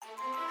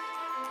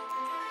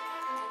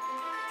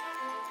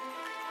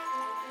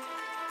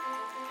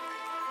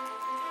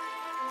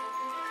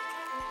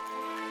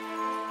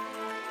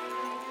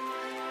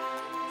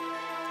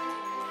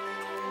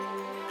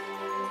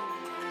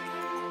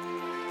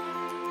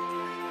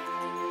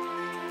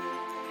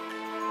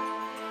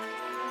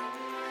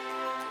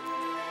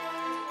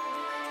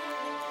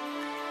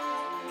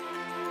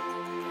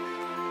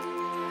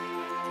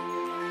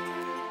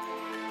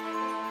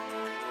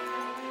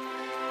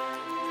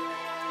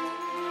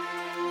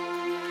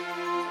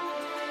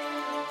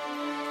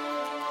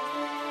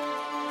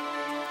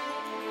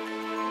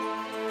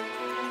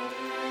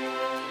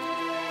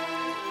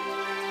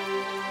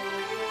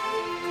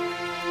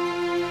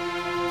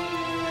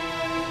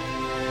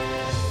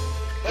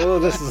Oh,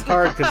 this is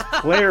hard because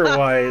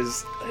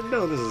player-wise, I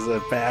know this is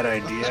a bad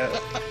idea.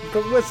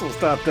 The Whistle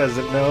Stop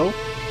doesn't know.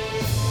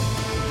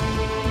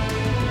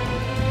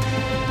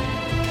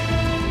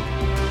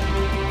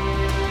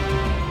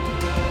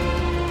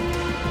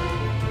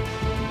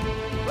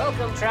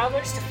 Welcome,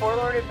 travelers, to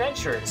Forlorn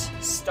Adventures,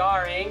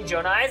 starring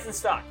Jonah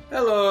Eisenstock,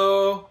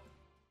 Hello.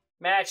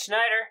 Matt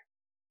Schneider,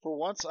 For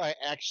once, I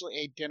actually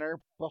ate dinner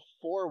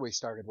before we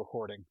started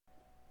recording.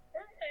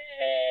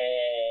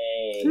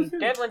 hey,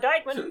 Devlin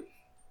Dykeman,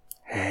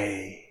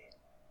 Hey,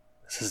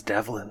 this is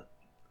Devlin.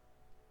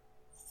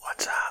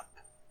 What's up?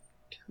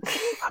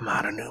 I'm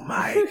on a new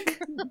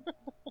mic.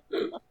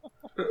 and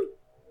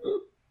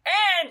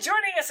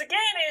joining us again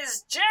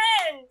is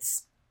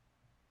Jens.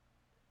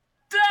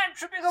 I'm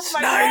tripping over my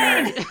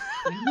Snyder! brain.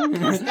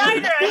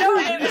 Snyder, I know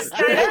her name is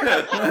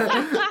Snyder.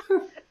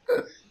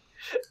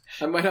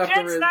 I might have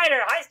Jen to. Snyder,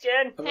 hi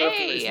Jen. I'm gonna have to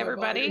Hey, raise my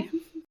everybody.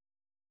 volume.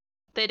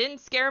 They didn't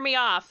scare me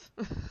off.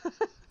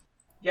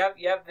 Yep,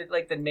 you have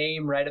the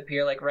name right up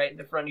here, like right in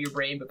the front of your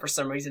brain, but for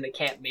some reason it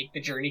can't make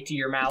the journey to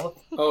your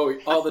mouth. Oh,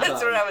 all the time.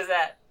 That's where I was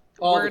at.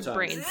 All Word the time.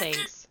 brain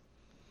things.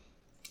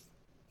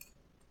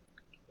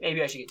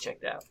 Maybe I should get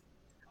checked out.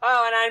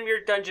 Oh, and I'm your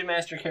Dungeon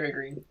Master, Carrie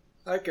Green.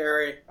 Hi,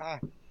 Carrie.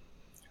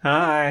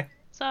 Hi.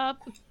 What's up?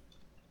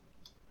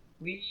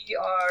 We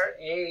are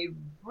a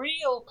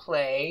real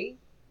play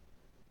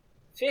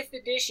 5th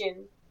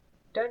edition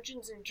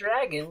Dungeons and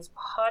Dragons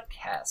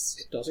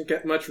podcast. Doesn't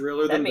get much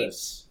realer That than means-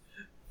 this.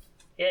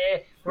 Yeah,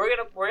 we're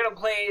gonna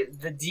play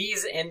the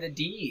D's and the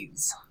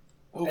D's.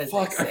 Oh, as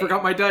fuck. they I say.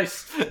 forgot my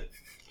dice.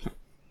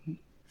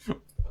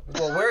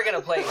 Well, we're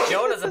gonna play.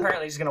 Jonah's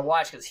apparently just gonna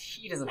watch because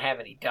he doesn't have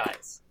any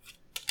dice.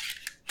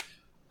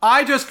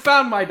 I just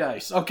found my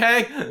dice,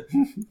 okay?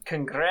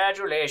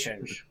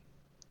 Congratulations.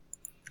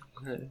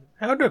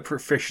 How do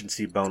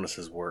proficiency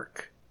bonuses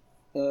work?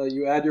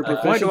 You add your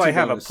proficiency Why do I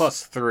have bonus. a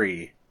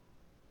 +3?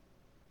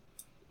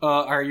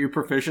 Are you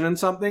proficient in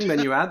something?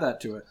 Then you add that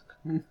to it.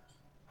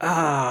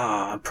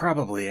 Ah, I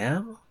probably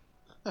am.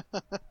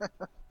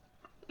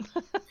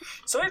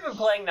 So we've been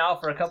playing now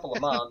for a couple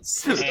of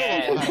months, We still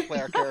don't know how and to play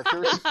our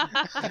characters.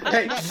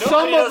 Hey,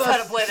 knows how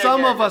to play their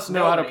some of characters. us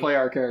know how to Nobody. play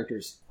our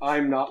characters.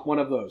 I'm not one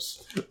of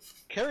those.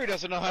 Carrie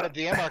doesn't know how to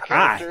DM our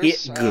Ah,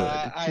 characters. it good.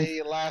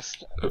 I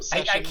last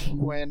session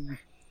when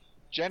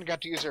Jen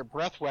got to use her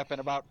breath weapon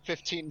about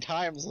 15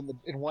 times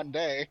in one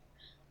day.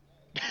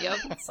 Yep.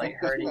 it's like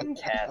herding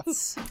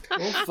cats.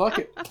 Oh, fuck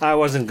it. I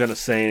wasn't gonna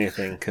say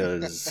anything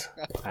because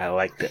I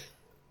liked it.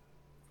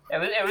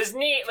 It was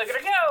neat. Look at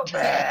her go.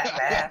 Bah,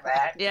 bah,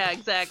 bah. Yeah, Jen,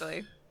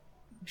 exactly.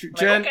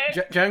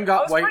 okay. Jen I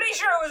got was white. pretty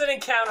sure it was an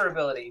encounter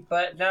ability,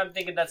 but now I'm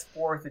thinking that's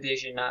 4th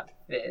edition, not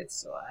 5th.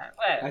 So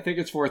I think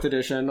it's 4th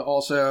edition.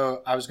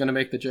 Also, I was going to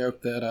make the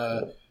joke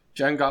that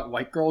Jen got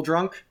white girl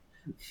drunk.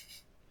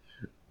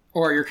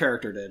 Or your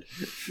character did.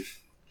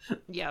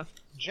 Yeah.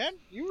 Jen,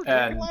 you were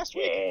And- drinking last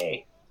week.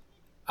 Yay.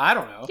 I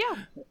don't know.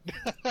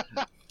 Yeah.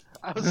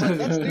 I was like,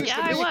 that's news Yeah,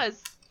 to I me.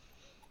 was.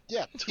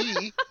 Yeah,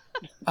 tea.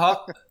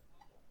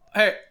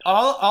 Hey,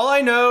 all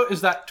I know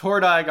is that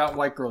Tordai got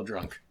white girl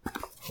drunk.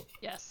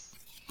 Yes.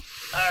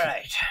 All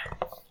right.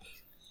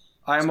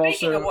 I'm Speaking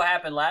also. of what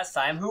happened last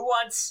time, who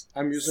wants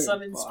I'm using. some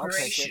take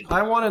inspiration?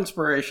 I want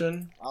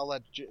inspiration. I'll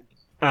let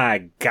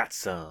I got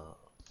some.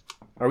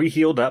 Are we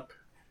healed up?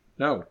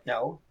 No.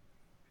 No.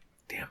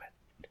 Damn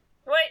it.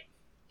 Wait.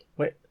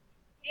 Wait.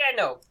 Yeah,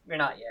 no, you're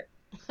not yet.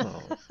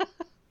 Oh.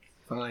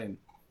 Fine.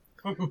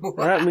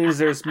 That means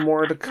there's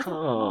more to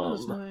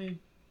come.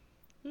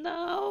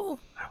 No.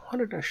 I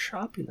wanted a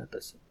shopping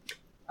episode.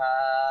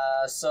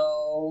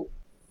 So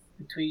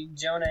between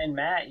Jonah and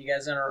Matt, you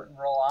guys gonna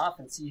roll off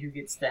and see who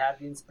gets to have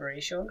the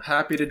inspiration?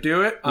 Happy to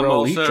do it. I'm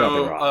Roll each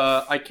also. other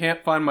off. I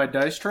can't find my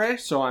dice tray,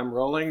 so I'm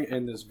rolling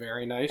in this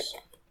very nice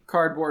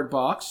cardboard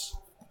box.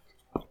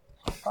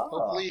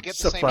 hopefully you get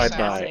the same Supplied sound.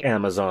 by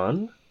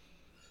Amazon.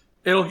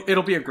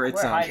 It'll be a great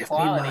We're sound. high Give me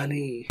quality.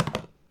 money.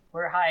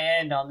 We're high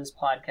end on this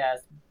podcast,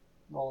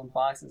 rolling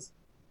boxes.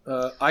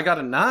 I got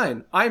a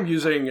 9. I'm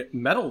using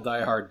metal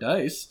Die Hard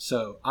dice,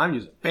 so I'm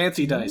using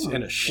fancy dice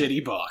in a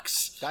shitty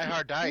box. Die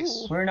Hard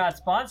Dice. We're not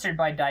sponsored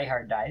by Die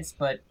Hard Dice,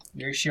 but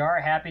we're sure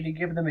happy to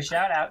give them a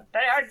shout out. Die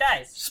Hard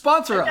Dice.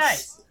 Sponsor Hey,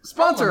 us! dice.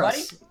 Sponsor Roll 'em,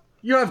 us!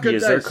 You have good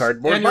Use their dice,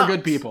 cardboard and you're box.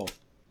 good people.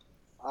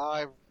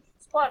 I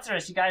Sponsor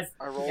us, you guys.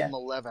 rolled Yeah. an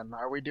 11.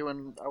 Are we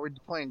doing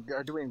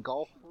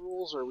golf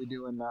rules, or are we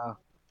doing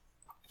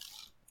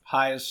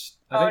Highest.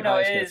 I Oh think no,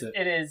 highest it gets is.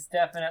 It is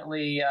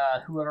definitely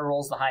whoever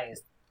rolls the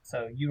highest.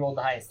 So you rolled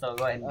the highest. So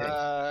go ahead and do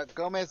it.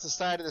 Gomez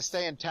decided to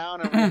stay in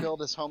town and rebuild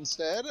his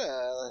homestead.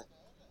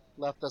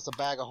 Left us a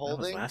bag of That was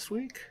holding last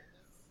week?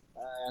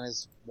 and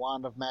his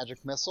wand of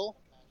magic missile.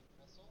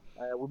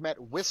 We met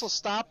Whistle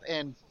Stop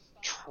and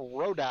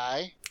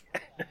Trodai.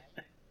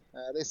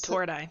 They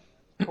said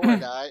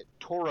Tordai.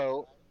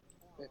 Toro.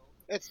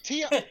 It's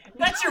T.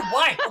 That's your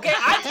wife. Okay,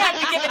 I can't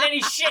be given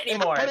any shit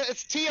anymore. But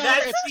it's T.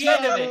 That's It's the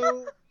end of it.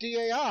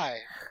 T-O-D-A-I.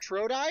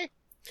 Trodai.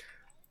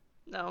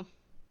 No.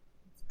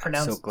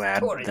 Pronounced So glad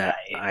Tory that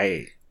Day.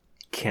 I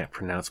can't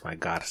pronounce my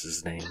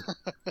goddess's name.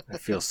 I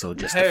feel so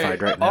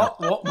justified right now.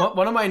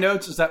 One of my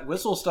notes is that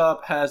Whistle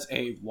Stop has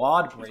a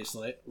WAD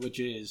bracelet, which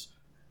is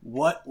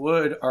what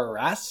would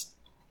Araster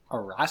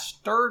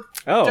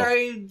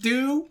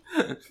do?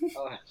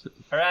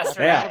 Harass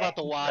her, Yeah. Forgot about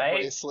the WAD right?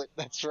 bracelet.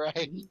 That's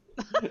right.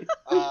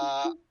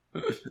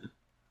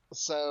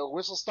 So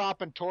Whistle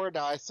Stop and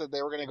Toradai said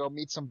they were going to go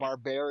meet some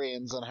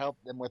barbarians and help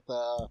them with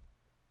a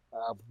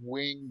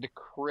winged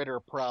critter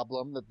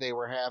problem that they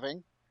were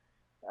having.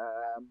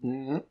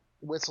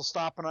 Whistle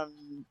Stop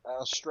and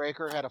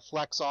Straker had a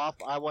flex off.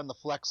 I won the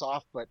flex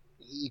off, but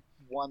he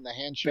won the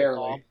handshake Barely.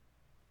 off,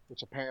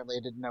 which apparently I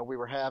didn't know we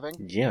were having.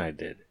 Yeah, I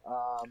did.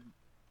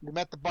 We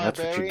met the That's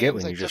barbarians. what you get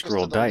when They you just took us to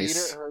roll the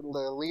dice.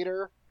 The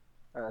leader.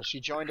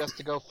 She joined us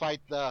to go fight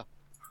the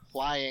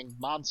flying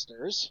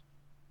monsters.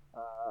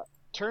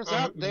 Turns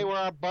out they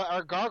were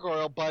our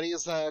gargoyle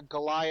buddies,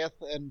 Goliath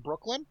and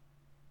Brooklyn.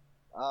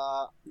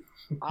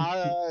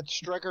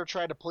 Striker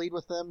tried to plead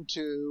with them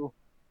to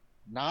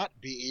not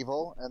be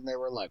evil, and they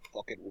were like,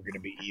 "Fuck it, we're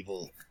gonna be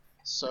evil."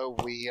 So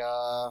we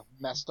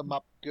messed them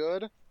up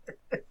good.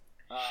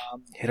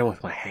 Hit him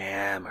with my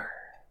hammer.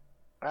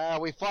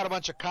 We fought a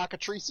bunch of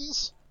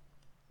cockatrices.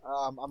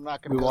 I'm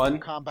not gonna We go won? through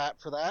combat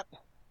for that.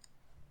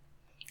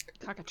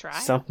 Cockatry?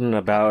 Something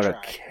about a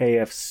Try.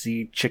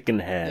 KFC chicken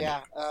head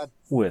Yeah,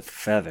 with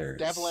feathers.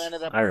 Devil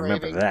ended up I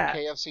remember craving that.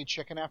 KFC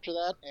chicken after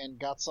that, and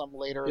got some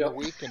later in Yep. the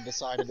week, and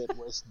decided it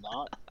was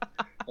not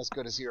as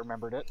good as he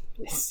remembered it.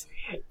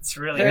 It's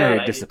really Very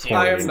not. I did too. disappointing.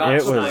 I am not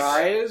It was-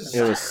 surprised.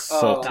 It was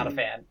salty. Not a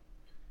fan.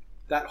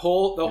 That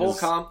whole You whole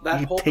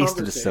tasted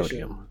conversation the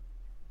sodium.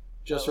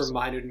 just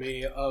reminded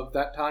me of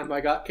that time I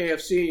got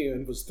KFC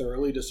and was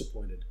thoroughly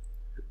disappointed.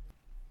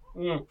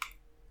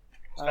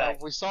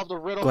 Fact. We solved a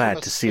riddle. Glad from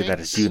a to see that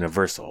it's Sphinx.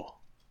 universal.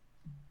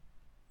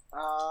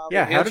 Um,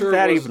 Yeah, the how answer did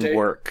that was even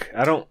work?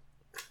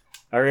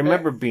 I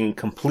remember being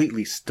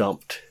completely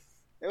stumped.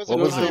 It was What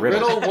a was the time riddle?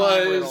 riddle time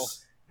riddle.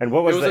 was And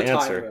what was it was the a time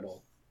answer?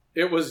 riddle.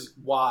 It was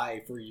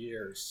Y for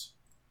years.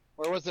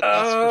 Or was it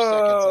S for seconds?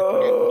 I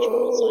forget which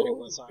one side it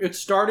was on. It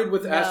started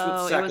with S with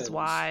No, it seconds. was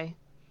Y.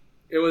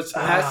 It was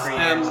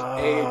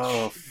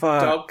Oh,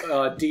 fuck.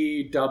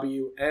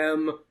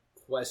 SMHDWM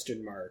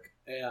question mark,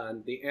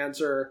 and the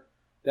answer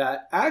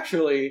that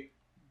actually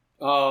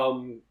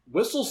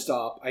Whistle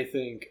Stop I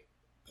think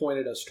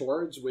pointed us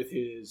towards with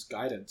his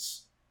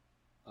guidance,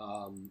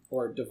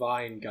 or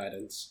divine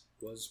guidance,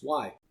 was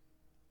Y.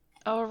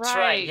 Oh, That's right.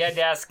 right. He had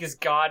to ask his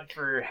god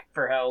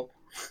for help.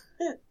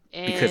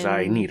 Because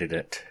I And needed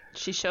it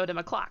She showed him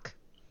a clock.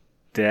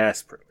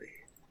 desperately.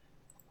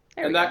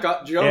 There And we that go.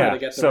 got Jonah Yeah, to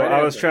get the so right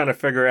I was answer. trying to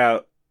figure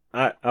out.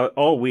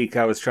 All week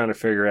I was trying to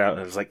figure out.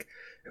 I was like,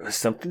 it was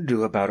something to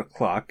do about a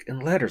clock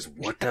and letters.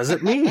 What does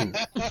it mean?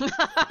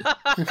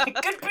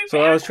 Could be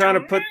So I was trying to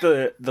bad,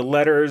 put the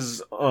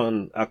letters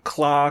on a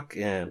clock,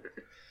 and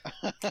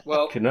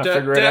Well, Could not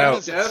figure it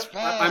out.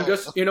 I'm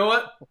just, you know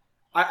what?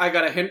 I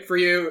got a hint for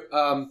you.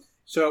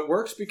 So it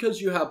works because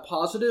you have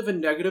positive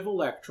and negative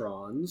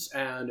electrons,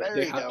 and There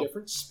they you have go.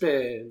 different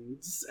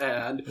spins,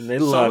 and they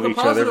some love of the each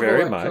other positive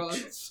very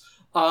electrons,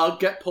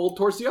 get pulled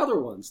towards the other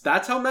ones.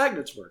 That's how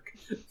magnets work.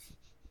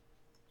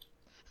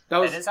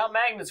 That is how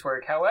magnets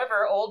work.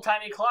 However,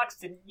 old-timey clocks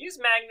didn't use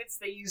magnets,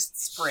 they used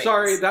springs.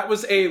 Sorry, that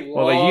was a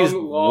Well, they used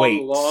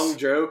weights long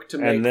joke to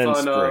make and then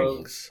fun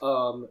springs.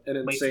 of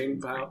an Weights insane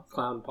and springs.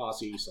 clown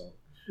posse song.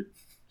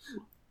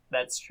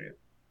 That's true.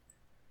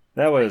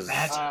 that was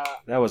Magic.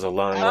 that was a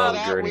long, After long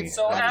that, journey.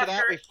 so After that,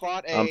 after- we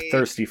fought a. I'm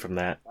thirsty from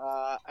that.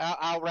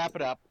 I'll wrap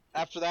it up.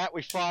 After that,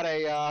 we fought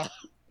a.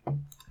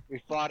 We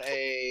fought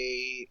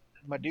a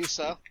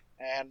Medusa,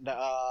 and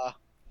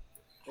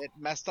it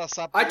messed us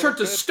up. I real turned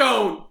to good.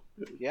 stone!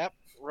 Yep,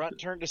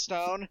 turned to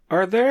stone.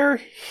 Are there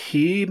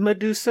he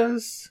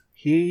Medusas?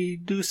 He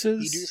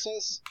deuces?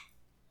 Medusas,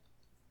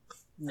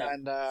 No.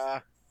 and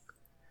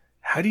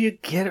How do you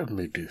get a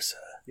Medusa?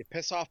 you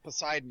piss off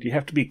Poseidon. Do you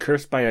have to be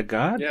cursed by a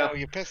god? Yeah. No,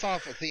 you piss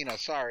off Athena.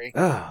 Sorry.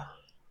 Oh,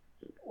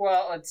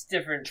 Well, it's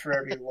different for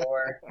every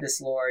lore. This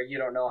lore, you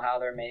don't know how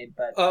they're made,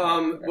 but...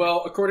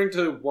 Well, according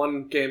to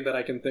one game that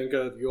I can think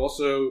of, you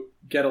also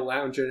get a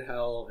lounge in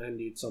hell and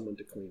need someone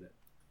to clean it.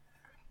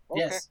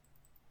 Okay. Yes.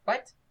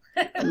 What?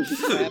 And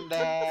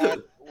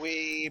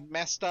we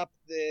messed up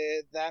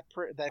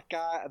that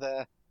guy,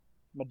 the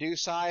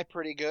Medusae,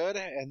 pretty good,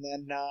 and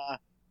then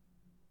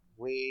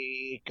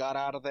we got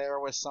out of there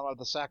with some of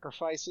the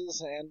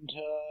sacrifices, and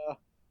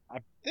I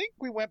think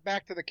we went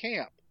back to the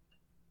camp.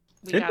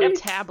 We Did got a we?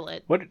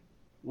 tablet.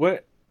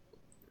 what?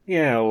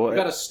 Yeah, well, We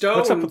got a what's stone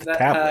up with the that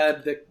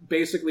tablet? had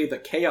basically the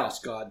chaos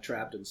god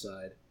trapped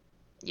inside.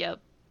 Yep.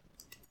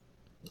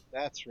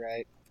 That's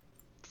right.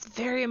 It's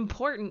very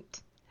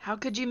important. How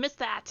could you miss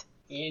that?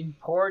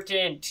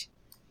 Important.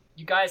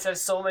 You guys have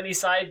so many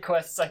side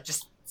quests, I've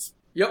just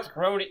Yep.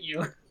 thrown at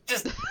you.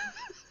 Just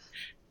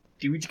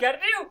do what you gotta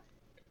do.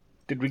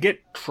 Did we get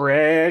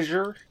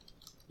treasure?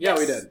 Yeah,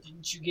 we Yes. did.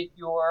 Didn't you get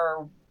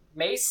your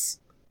mace?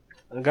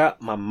 I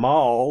got my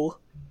maul.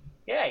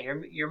 Yeah,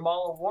 your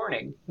maul of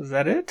warning. Is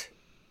that it?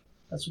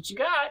 That's what you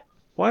got.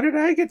 Why did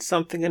I get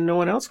something and no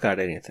one else got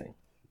anything?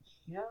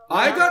 Yeah.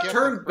 I got Get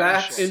turned the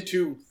back precious.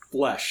 into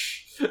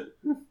flesh.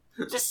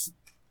 This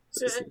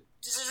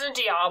isn't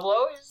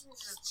Diablo.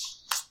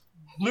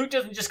 Loot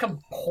doesn't just come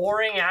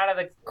pouring out of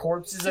the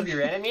corpses of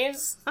your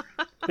enemies.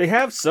 They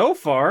have so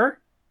far.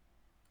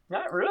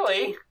 Not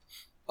really.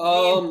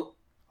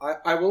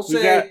 I will We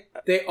say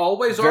they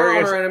always are on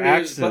various our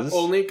enemies, but axes.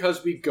 only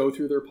because we go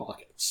through their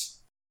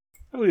pockets.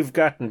 We've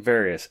gotten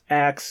various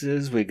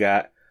axes. We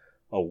got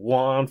a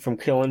wand from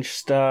killing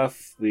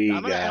stuff. We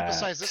I'm going to got...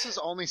 emphasize this is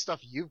only stuff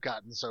you've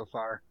gotten so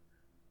far.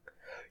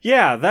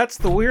 Yeah, that's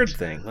the weird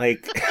thing.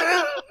 Like,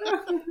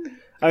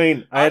 I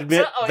mean, I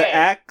admit So, okay, the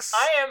axe.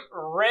 I am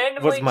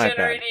randomly Was my bad.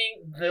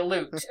 generating the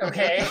loot,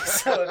 okay?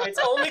 So if it's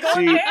only going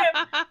See- to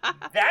him,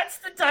 that's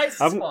the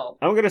dice's fault.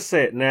 I'm gonna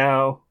say it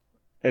now.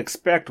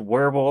 Expect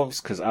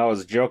werewolves, because I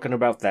was joking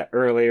about that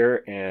earlier,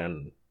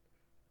 and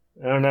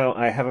I don't know.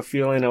 I have a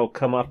feeling it'll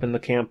come up in the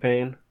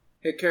campaign.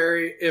 Hey,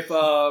 Carrie, if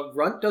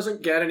Runt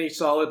doesn't get any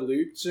solid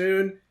loot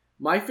soon,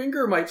 my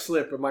finger might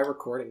slip and my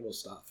recording will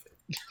stop.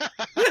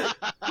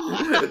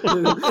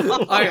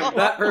 I am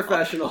that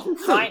professional.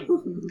 Fine,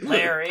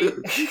 Larry.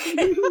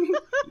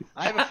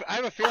 I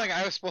have a feeling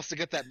I was supposed to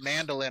get that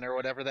mandolin or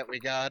whatever that we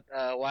got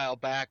a while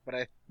back, but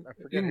I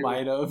forget. You who,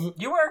 might have.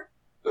 You were.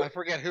 I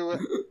forget who.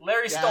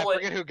 Larry Yeah, stole I it.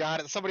 forget who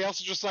got it. Somebody else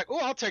was just like, "Oh,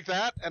 I'll take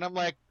that," and I'm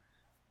like,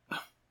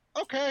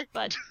 "Okay."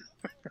 But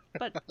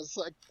I was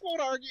like,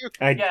 "Won't argue."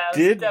 I Yeah, it was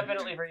did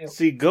definitely for you.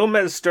 see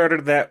Gomez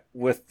started that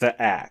with the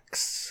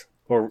axe,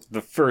 or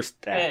the first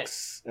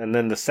axe, and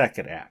then the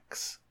second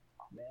axe.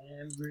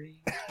 Memory.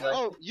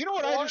 Oh, you know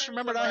what I just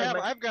remembered? I have.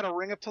 I've got a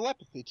ring of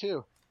telepathy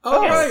too.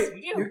 Oh, Yes, right.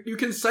 you do. You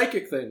can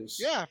psychic things.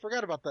 Yeah, I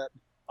forgot about that.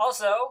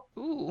 Also,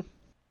 ooh,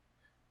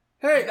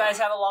 Hey, you guys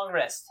have a long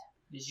rest.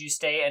 Did you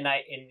stay a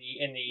night in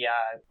the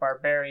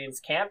barbarians'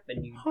 camp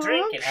and you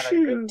drink and have a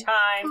good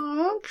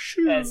time?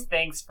 As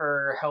thanks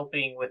for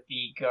helping with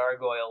the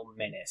gargoyle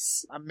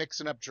menace. I'm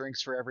mixing up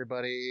drinks for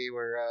everybody.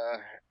 We're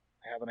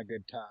having a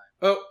good time.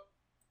 It's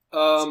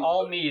oh,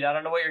 all mead. I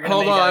don't know what you're gonna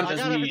hold make out on. of I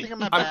just got mead. everything in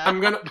my bag. I'm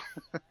gonna.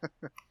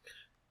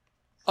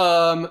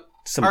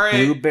 Some All right,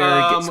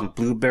 blueberry. Get some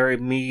blueberry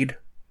mead.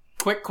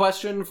 Quick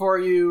question for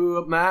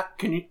you, Matt.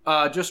 Can you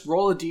just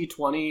roll a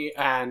d20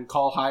 and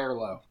call high or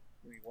low?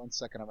 Give me 1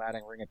 second. I'm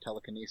adding ring of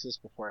telekinesis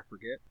before I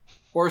forget.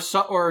 Or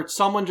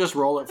someone just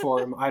roll it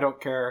for him. I don't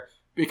care,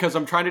 because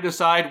I'm trying to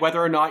decide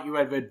whether or not you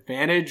have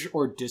advantage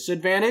or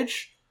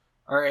disadvantage.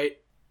 All right.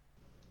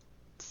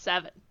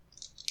 7.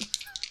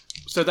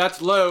 So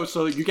that's low,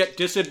 so you get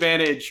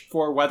disadvantage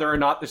for whether or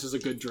not this is a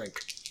good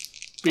drink.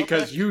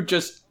 Because you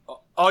just...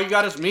 all you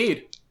got is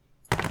mead.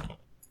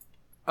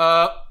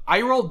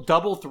 I rolled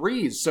double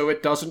 3s, so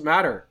it doesn't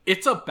matter.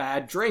 It's a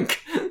bad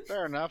drink.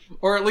 Fair enough.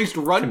 Or at least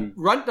Runt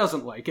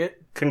doesn't like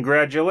it.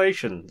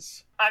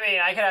 Congratulations. I mean,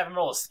 I could have him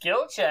roll a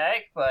skill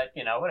check, but,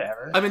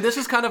 whatever. I mean, this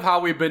is kind of how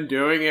we've been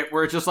doing it.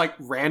 We're just, like,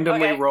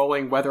 randomly Okay.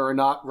 rolling whether or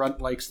not Runt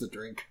likes the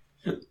drink.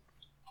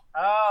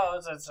 Oh,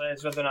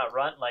 it's whether or not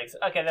Runt likes it.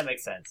 Okay, that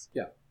makes sense.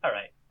 Yeah.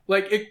 Alright.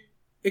 Like,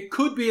 it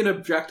could be an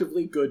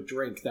objectively good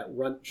drink that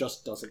Runt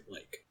just doesn't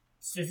like.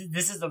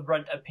 This is the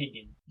Runt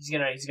opinion. He's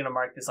gonna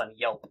mark this on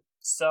Yelp.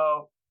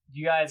 So,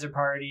 you guys are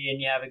partying,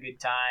 you have a good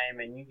time,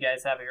 and you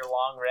guys have your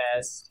long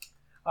rest.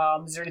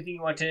 Is there anything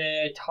you want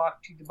to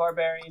talk to the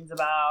barbarians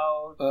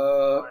about?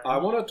 I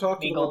want to talk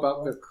to them Mingle.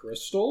 about the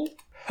crystal.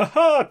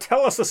 Haha,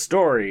 tell us a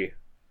story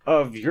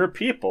of your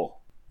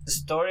people. The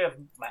story of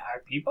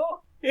our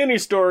people? Any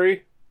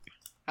story.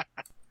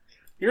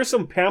 Here's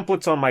some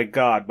pamphlets on my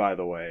god, by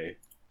the way.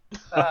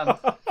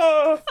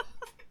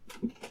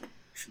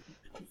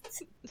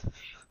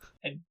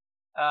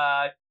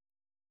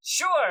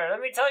 Sure, let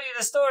me tell you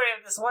the story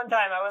of this one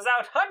time I was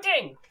out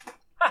hunting.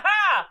 Ha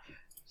ha!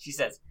 She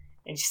says.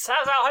 And I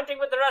was out hunting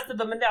with the rest of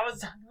them, and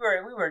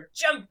we were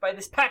jumped by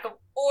this pack of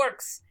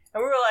orcs.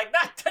 And we were like,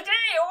 not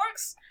today,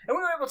 orcs! And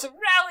we were able to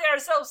rally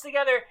ourselves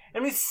together,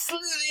 and we slew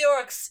the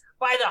orcs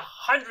by the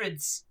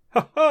hundreds.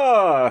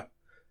 Haha!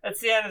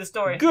 That's the end of the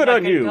story. Good I'm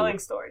on not good at you. Telling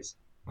stories.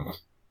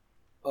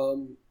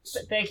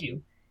 Thank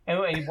you.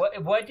 And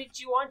what did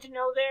you want to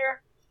know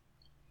there,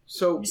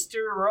 So, Mr.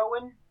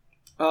 Rowan?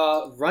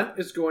 Runt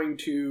is going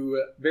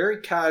to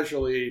very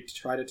casually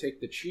try to take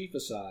the chief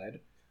aside,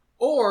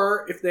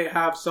 or if they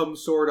have some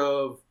sort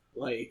of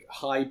like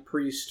high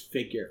priest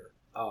figure,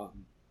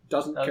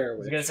 doesn't care I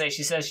was which. gonna say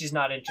she says she's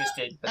not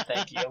interested, but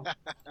thank you.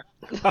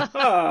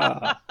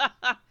 Haha!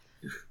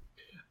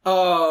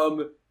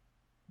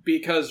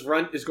 Because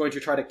Runt is going to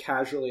try to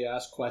casually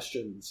ask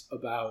questions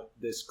about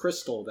this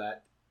crystal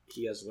that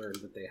he has learned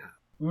that they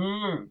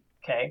have.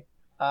 Okay.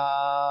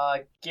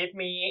 Give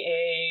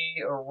me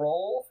a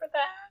roll for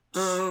that.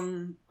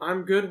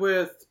 I'm good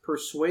with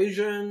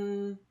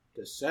persuasion,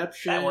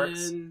 deception. That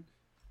works.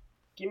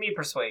 Give me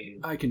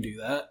persuasion. I can do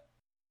that.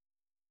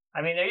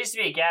 I mean, there used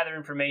to be a gather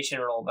information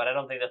roll, but I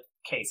don't think that's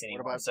the case What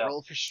anymore. about So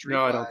roll for street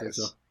No, I don't think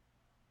so.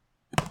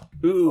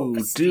 Ooh,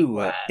 Focus do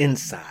a wise.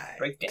 inside.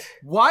 break down.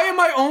 Why am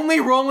I only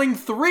rolling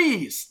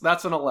 3s?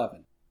 That's an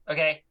 11.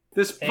 Okay.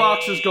 This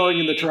box is going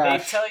in the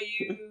trash. They tell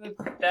you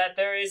that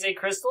there is a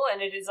crystal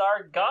and it is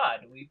our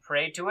god. We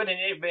pray to it and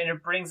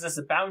it brings us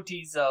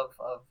bounties of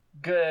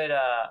good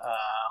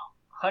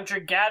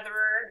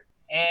hunter-gatherer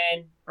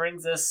and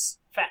brings us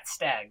fat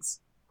stags.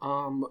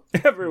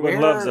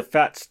 Everyone loves a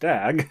fat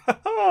stag.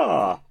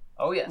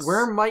 Oh, yes.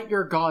 Where might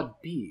your god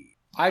be?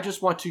 I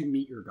just want to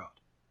meet your god.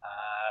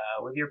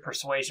 With your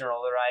persuasion,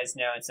 roll their eyes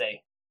now and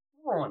say,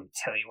 I won't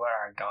tell you where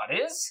our god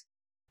is.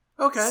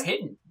 Okay. It's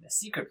hidden in a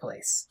secret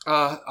place.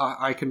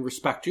 I can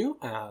respect you,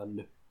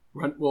 and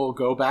Runt will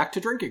go back to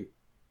drinking.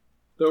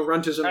 Though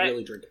Runt isn't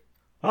really drinking.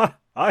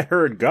 I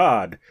heard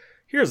God.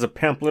 Here's a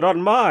pamphlet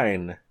on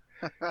mine.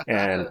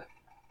 And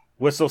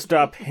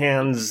Whistlestop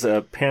hands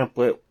a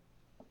pamphlet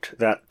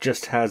that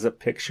just has a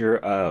picture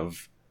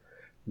of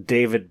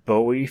David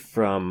Bowie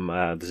from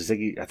the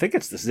Ziggy... I think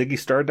it's the Ziggy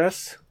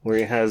Stardust, where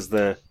he has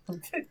the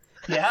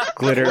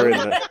glitter in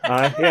the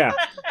eye. Yeah.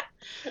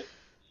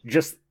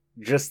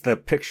 Just the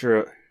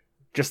picture,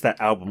 just that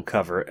album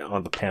cover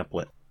on the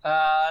pamphlet.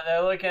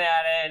 They're looking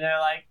at it and they're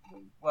like,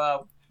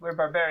 well, we're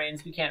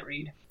barbarians, we can't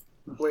read.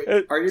 Wait,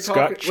 are you It's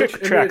talking... got chick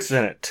tracks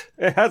in it.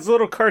 It has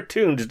little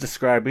cartoons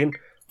describing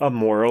a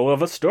moral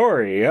of a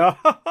story.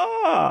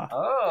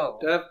 Oh.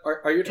 Dev,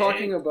 are you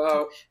talking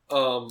about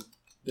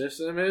this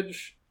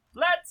image?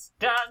 Let's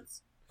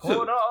dance.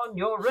 Put on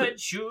your red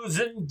shoes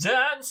and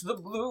dance the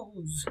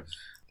blues.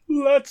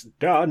 Let's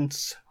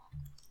dance.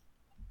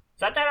 Is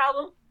that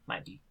album?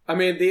 Might be. I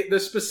mean, the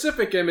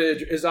specific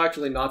image is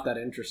actually not that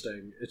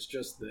interesting. It's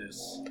just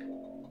this.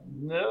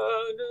 No.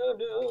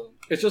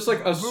 It's just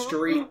like a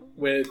street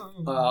with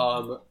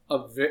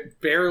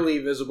barely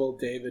visible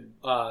David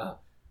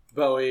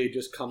Bowie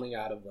just coming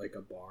out of like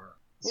a bar.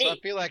 So I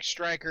feel like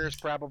Stryker's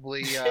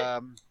probably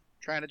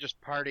trying to just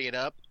party it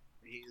up.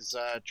 He's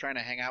trying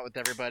to hang out with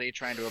everybody,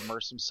 trying to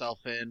immerse himself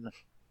in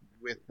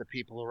with the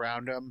people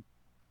around him.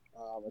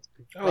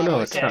 It's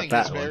not that he's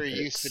one. very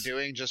used to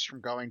doing just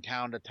from going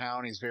town to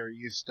town. He's very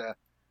used to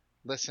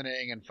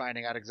listening and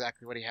finding out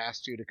exactly what he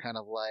has to kind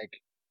of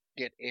like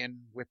get in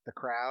with the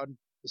crowd.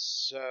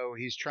 So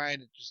he's trying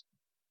to just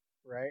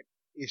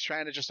He's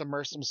trying to just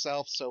immerse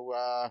himself. So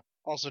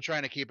also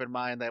trying to keep in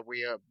mind that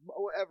we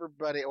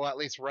everybody, well at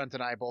least Runt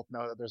and I both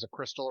know that there's a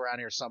crystal around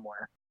here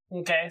somewhere.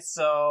 Okay,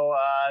 so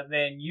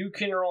then you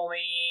can roll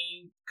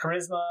me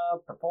charisma,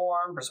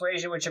 perform,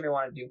 persuasion, whichever you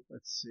want to do.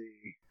 Let's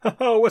see.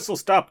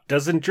 Whistlestop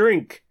doesn't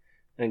drink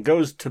and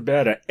goes to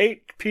bed at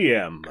 8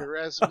 p.m.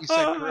 Charisma. You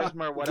said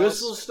charisma. What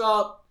else?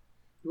 Whistlestop,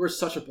 you were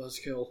such a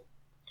buzzkill.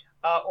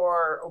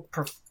 Or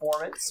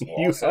performance. will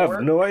You also have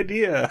work, no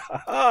idea.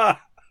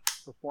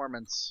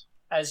 Performance.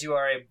 as you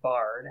are a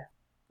bard.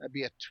 That'd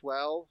be a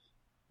 12.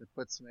 That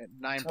puts me at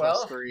 9 12?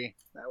 plus 3.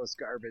 That was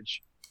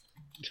garbage.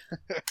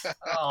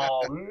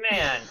 Oh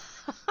man,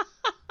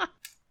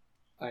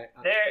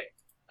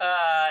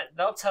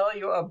 they'll tell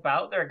you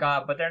about their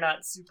god, but they're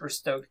not super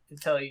stoked to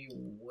tell you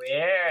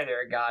where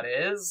their god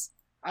is.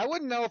 I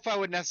wouldn't know if I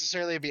would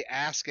necessarily be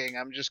asking.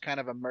 I'm just kind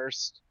of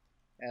immersed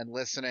and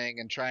listening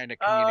and trying to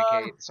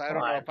communicate. So I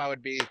don't know if I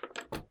would be.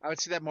 I would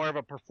see that more of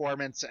a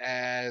performance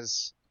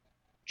as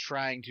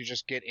trying to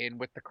just get in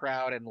with the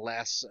crowd and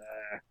less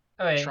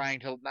Okay, trying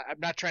to. I'm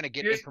not trying to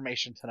get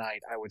information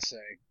tonight. I would say,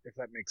 if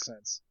that makes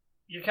sense.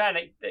 you're kind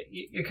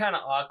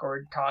of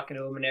awkward talking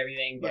to him and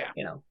everything, but Yeah.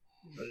 you know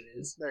what it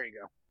is. There you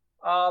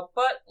go.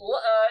 But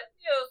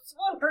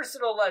one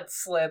person will let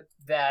slip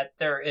that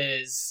there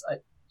is a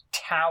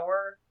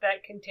tower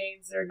that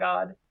contains their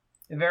god.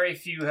 Very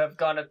few have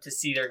gone up to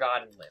see their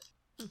god and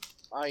live.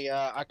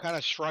 I kind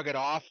of shrug it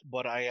off,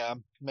 but I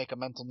make a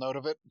mental note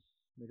of it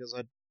because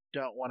I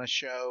don't want to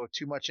show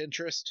too much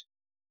interest.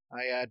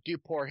 I do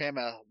pour him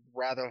a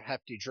rather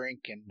hefty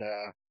drink and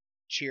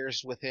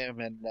cheers with him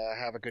and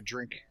have a good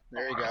drink.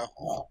 There you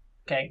go.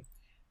 Okay.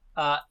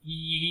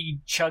 He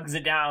chugs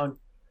it down.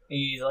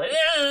 He's like,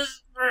 "This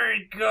is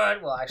pretty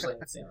good." Well, actually,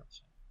 let's see.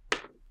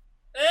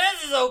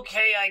 This is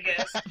okay, I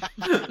guess.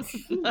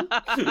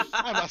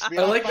 I must be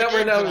I off like my that we're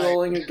game now tonight.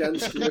 rolling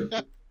against you.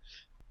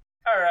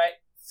 All right,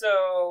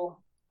 so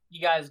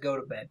you guys go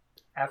to bed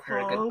after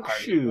a good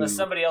party. shoot. Unless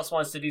somebody else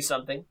wants to do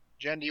something.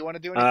 Jen, do you want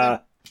to do anything?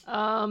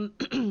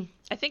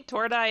 I think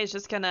Tordai is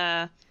just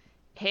gonna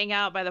hang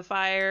out by the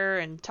fire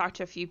and talk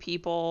to a few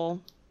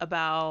people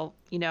about,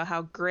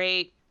 how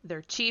great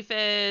their chief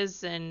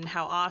is and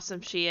how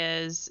awesome she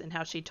is and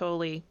how she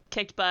totally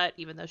kicked butt,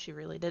 even though she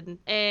really didn't.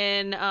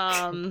 And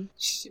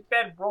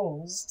Bed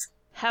rolls.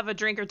 have a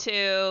drink or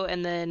two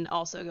and then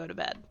also go to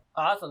bed.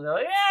 Awesome. They're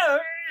like, yeah,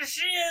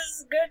 she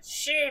is good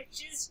shape.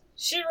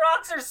 She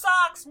rocks her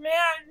socks,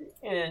 man.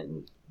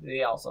 And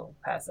they also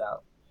pass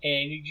out.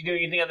 And did you do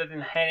anything other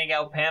than handing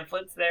out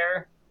pamphlets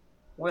there,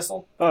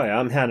 Whistle? Oh yeah,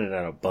 I'm handing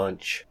out a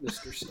bunch.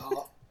 Mr. Stop.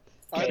 Are,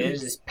 Okay,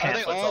 there's just are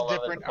they pamphlets all all over the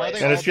different? Are place. they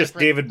And all it's just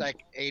different, David-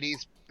 like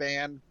 80s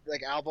band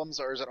like albums,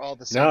 or is it all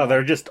the same? No, one?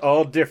 they're just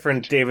all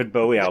different David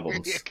Bowie There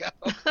albums. you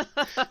go.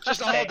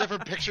 Just all Okay.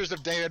 different pictures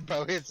of David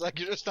Bowie. It's like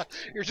you're just a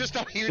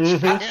huge Mhm.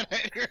 fan,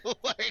 and you're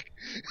like,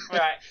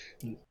 Alright.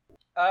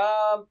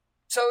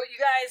 So you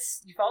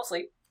guys, you fall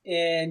asleep.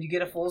 and you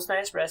get a full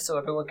night's rest, so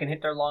everyone can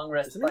hit their long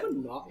rest Does button.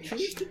 anyone not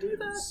choose to do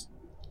that?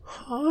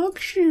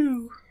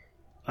 Hogshoe.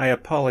 I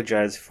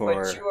apologize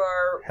for But you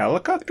are.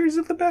 helicopters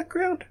in the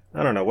background.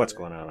 I don't know what's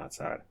going on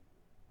outside.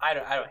 I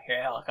don't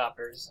hear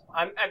helicopters.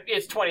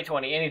 It's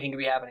 2020. Anything could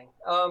be happening.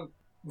 Oh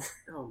my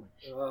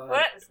god.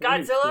 What?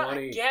 Godzilla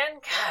 2020. again?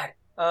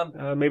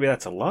 God. Maybe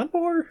that's a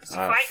lawnmower. He's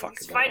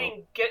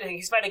fighting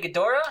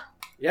Ghidorah.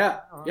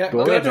 Yeah.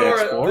 Dora the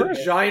Dora, Explorer?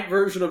 the giant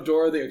version of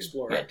Dora the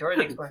Explorer. Yeah, Dora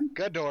the Explorer.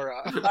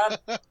 Ghidorah. I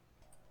just went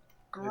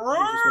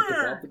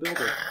to the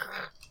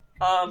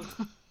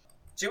building.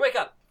 So you wake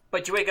up,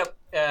 but you wake up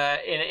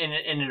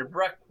in an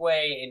abrupt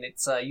way, and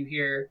it's you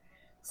hear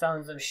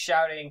sounds of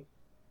shouting,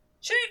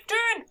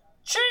 "Chieftain!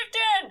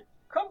 Chieftain!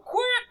 Come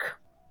quick!"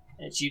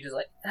 And she just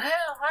like, "Hell,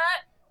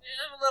 what?"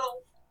 A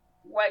little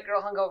white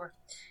girl hungover,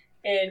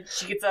 and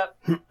she gets up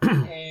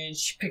and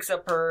she picks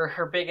up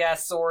her big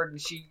ass sword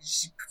and she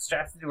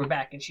straps it to her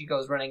back and she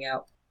goes running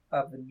out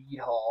of the mead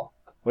hall.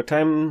 What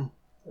time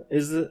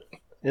is it?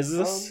 Is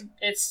this?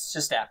 It's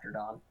just after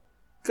dawn.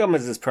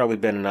 Gomez has probably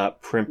been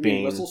up,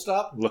 primping, Whistle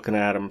stop? looking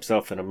at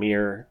himself in a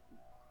mirror,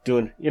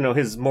 doing,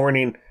 his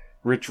morning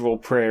ritual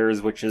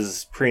prayers, which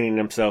is preening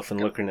himself and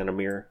looking in a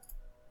mirror.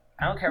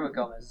 I don't care what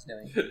Gomez is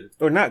doing.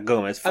 Or not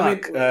Gomez, I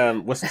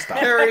fuck. Whistle stop.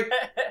 Harry,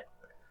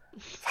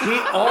 we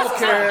all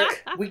care.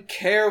 We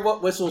care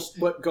what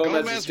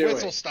Gomez is doing.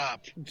 Whistle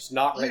stop. Just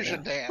not right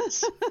Fusion now.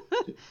 dance.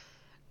 How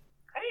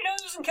do you know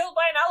he wasn't killed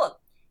by an elephant?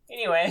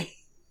 Anyway.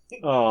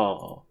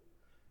 Oh.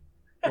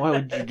 Why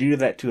would you do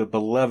that to a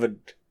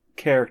beloved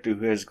character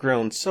who has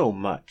grown so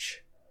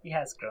much? He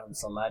has grown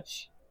so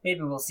much.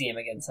 Maybe we'll see him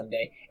again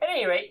someday. At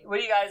any rate, what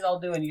are you guys all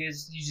doing? You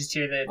just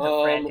hear the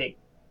frantic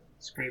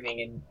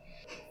screaming and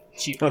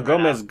cheap. Oh,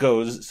 Gomez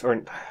goes,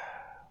 or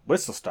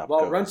Whistle Stop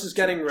While goes. Runt is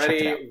getting Check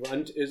it ready,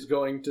 Runt is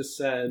going to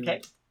send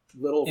Okay.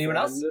 little Anyone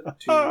friend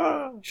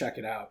to check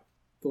it out.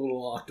 The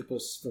little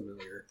octopus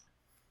familiar.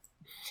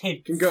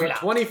 Can go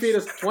 20 feet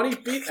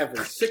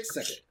every 6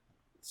 seconds.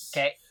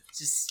 Okay,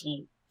 just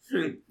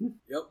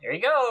Yep. there he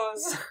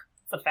goes.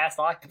 It's a fast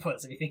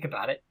octopus if you think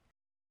about it.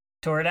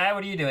 Toradai,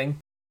 what are you doing?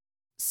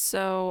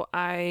 So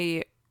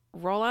I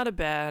roll out of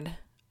bed.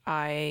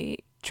 I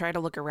try to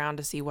look around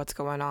to see what's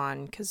going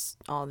on because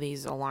all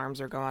these alarms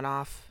are going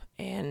off.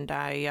 And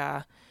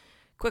I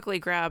quickly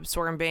grab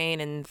Sorenbane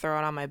and throw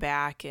it on my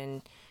back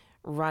and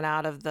run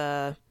out of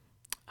the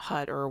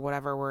hut or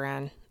whatever we're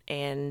in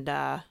and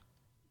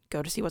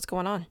go to see what's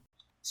going on.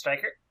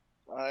 Striker?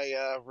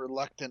 I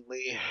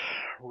reluctantly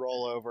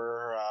roll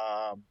over,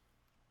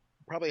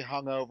 probably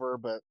hungover,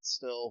 but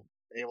still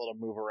able to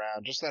move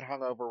around. Just that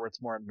hungover where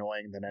it's more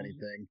annoying than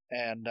anything.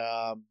 And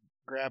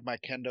grab my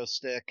kendo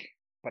stick,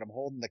 but I'm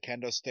holding the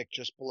kendo stick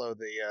just below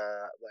the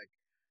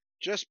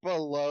just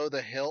below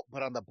the hilt,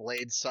 but on the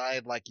blade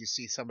side, like you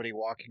see somebody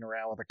walking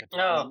around with a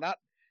katana. Oh. Not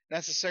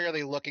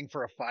necessarily looking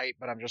for a fight,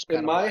 but I'm just kind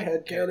In of my like,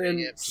 head carrying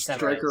canon, it.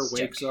 Striker It's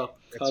wakes up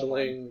It's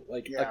cuddling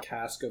like Yeah. a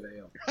cask of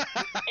ale.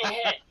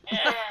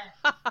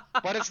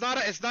 But it's not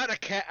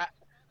a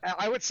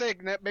I would say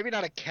maybe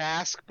not a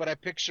cask, but I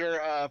picture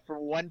from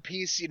One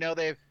Piece,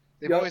 they've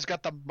Yep. always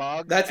got the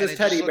mugs. That's and his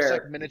it just teddy looks bear.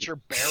 like miniature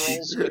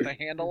barrels with a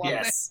handle on it.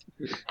 Yes.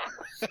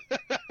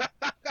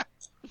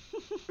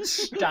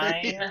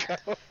 Stein.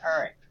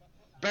 Alright.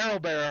 Barrel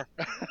bearer.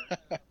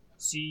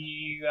 So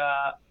you,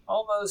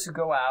 all those who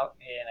go out,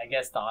 and I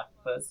guess the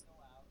octopus.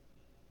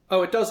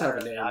 Oh, it does have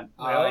a name.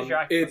 What is your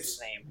octopus's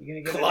It's name? You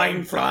gonna give it a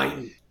name? Kleinfrein, I don't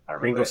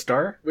remember Ringo it.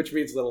 Starr? which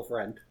means little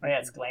friend. Oh yeah,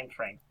 it's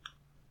Gleinfrein.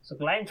 So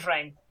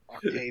Gleinfrein,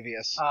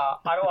 Octavius.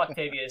 Otto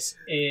Octavius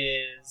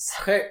is...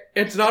 Hey,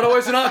 it's not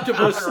always an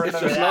octopus. I don't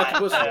It's remember just an that.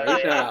 octopus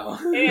right now.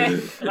 Yeah,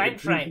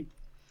 Gleinfrein.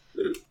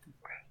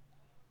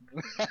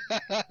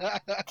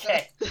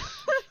 Okay.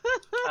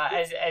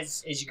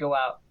 As you go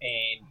out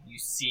and you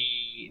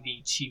see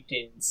the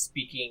chieftain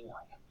speaking,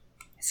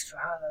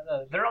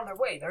 they're on their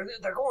way.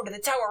 They're going to the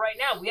tower right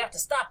now. We have to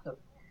stop them.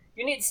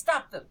 You need to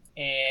stop them.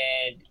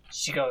 And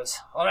she goes,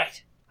 "All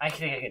right, I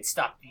think I can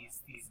stop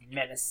these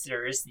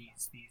menacers,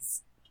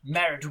 these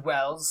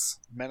ne'er-do-wells.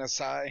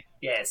 Menasai.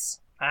 Yes,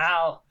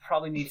 I'll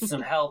probably need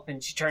some help."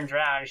 And she turns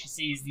around and she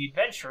sees the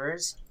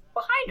adventurers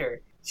behind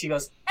her. She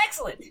goes,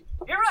 "Excellent,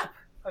 you're up.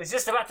 I was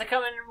just about to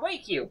come in and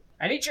wake you.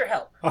 I need your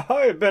help."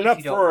 I've been If up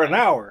you don't for an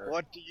mind. hour.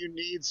 What do you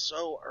need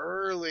so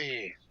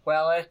early?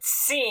 Well, it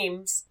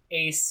seems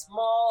a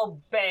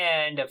small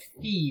band of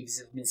thieves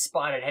have been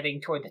spotted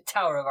heading toward the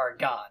tower of our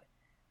god.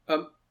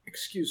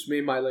 Excuse me,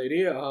 my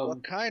lady.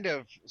 What kind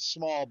of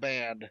small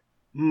band?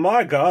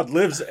 My God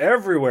lives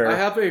everywhere. I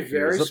have a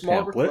very Here's a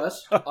small pamphlet.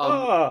 request.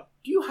 Ah,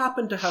 Do you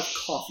happen to have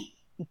coffee?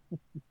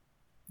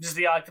 Just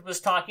the octopus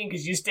talking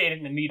because you stayed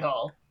in the meat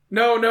hall.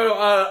 No.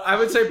 I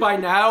would say by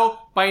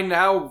now,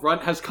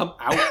 Runt has come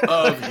out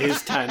of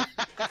his tent.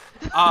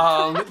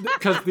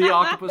 Because the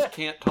octopus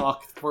can't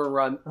talk for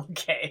Runt.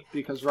 Okay.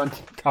 Because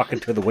Runt. talking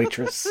to the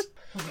waitress.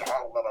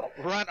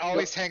 Runt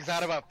always hangs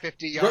out about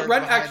 50 yards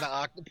Runt behind act- the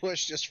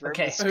octopus just for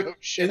Okay. him to scope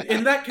shit.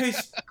 In that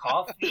case,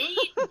 Coffee?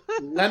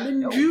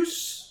 lemon No.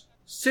 juice,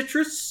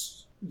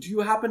 citrus. Do you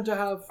happen to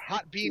have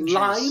Hot bean juice.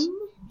 lime?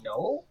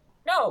 No.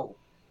 No.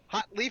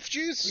 Hot leaf We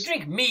juice?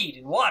 drink mead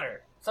and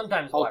water.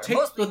 Sometimes I'll water. take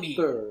Mostly the mead.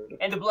 third.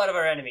 And the blood of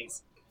our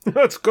enemies.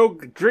 Let's go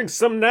drink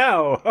some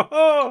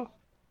now.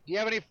 Do you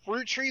have any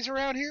fruit trees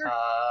around here?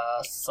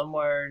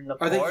 Somewhere in the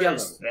Are they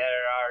forest, yellow?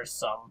 there are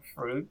some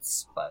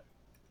fruits, but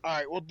All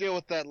right, we'll deal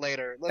with that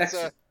later. Let's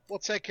Excellent. we'll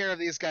take care of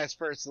these guys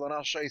first, and then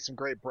I'll show you some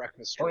great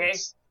breakfast Okay.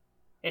 drinks.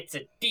 it's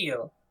a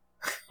deal.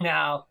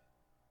 Now,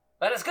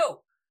 let us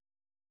go.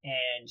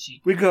 And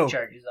she We go.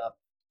 charges up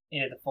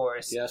into the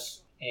forest.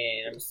 Yes.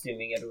 And I'm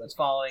assuming everyone's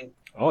following.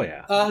 Oh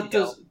yeah.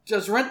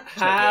 Does Rent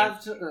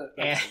have to?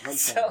 And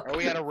Rent's so- fine. Are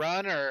we at a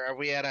run, or are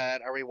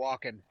we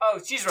walking? Oh,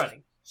 she's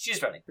running.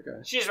 She's running.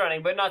 Okay. She's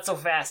running, but not so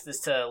fast as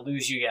to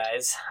lose you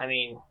guys. I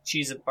mean,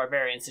 she's a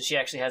barbarian, so she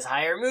actually has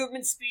higher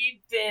movement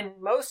speed than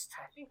most.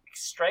 I think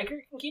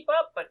Striker can keep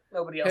up, but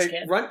nobody else Hey,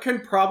 can. Runt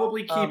can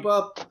probably keep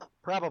up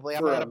Probably.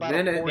 I'm For at a about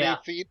minute. 40 Yeah.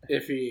 feet.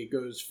 if he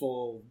goes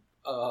full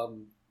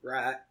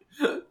rat.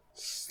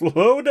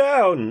 Slow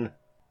down.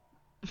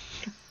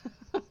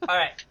 All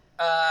right.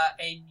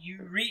 And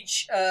you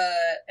reach,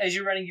 as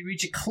you're running, you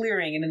reach a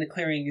clearing, and in the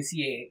clearing you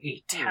see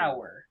a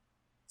tower.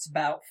 It's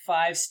about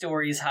 5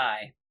 stories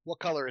high. What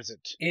color is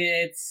it?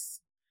 It's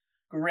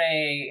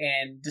gray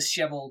and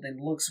disheveled and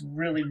looks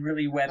really,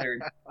 really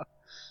weathered.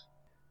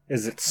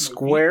 Is it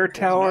square Maybe.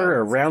 tower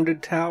or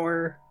rounded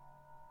tower?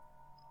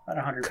 About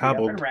 100 feet up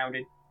Cobbled. and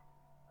rounded.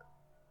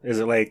 Is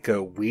it like a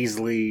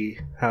Weasley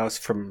house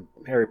from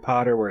Harry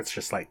Potter where it's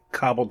just like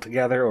cobbled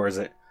together, or is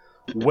it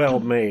well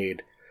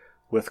made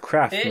with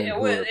craftsmen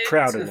who are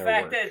proud the in their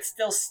fact work? that it's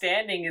still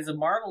standing is a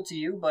marvel to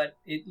you, but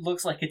it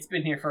looks like it's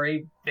been here for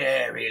a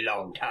very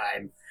long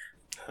time.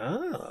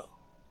 Oh.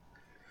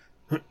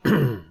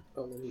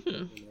 Oh, let me put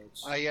the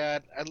notes.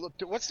 I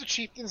looked at, what's the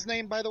chieftain's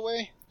name, by the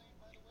way?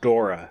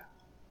 Dora.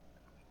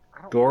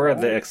 I don't Dora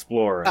know. the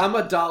Explorer.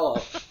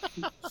 Amidala.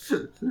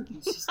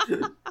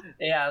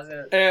 Yeah, I was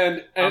gonna...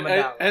 and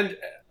Amidala. and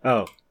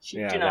Oh,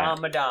 Chieftain that.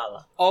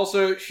 Amidala.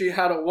 also she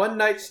had a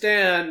one-night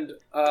stand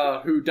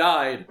who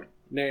died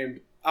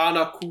named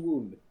Anna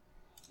Kuhn.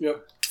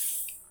 Yep.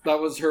 That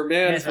was her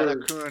man Yes, for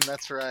Anakun,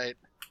 that's right.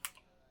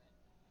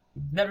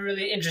 Never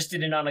really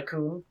interested in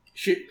Anakun.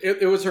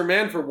 it was her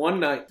man for one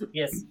night.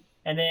 Yes.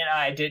 And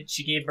then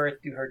she gave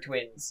birth to her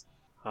twins.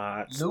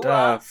 hot Lua.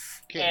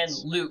 stuff.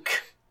 Kids. And Luke.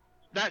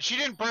 That she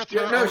didn't birth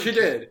her Yeah, no, own she kid.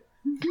 did.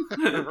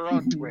 Her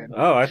own twin.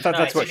 Oh, I thought No,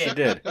 that's what she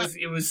did.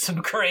 It was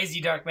some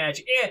crazy dark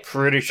magic. Yeah.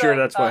 Pretty sure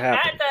that's what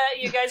happened.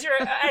 You guys are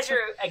as you're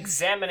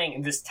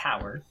examining this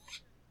tower,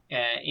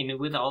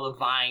 with all the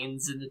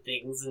vines and the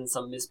things and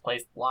some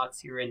misplaced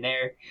blocks here and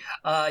there,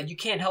 you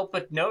can't help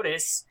but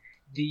notice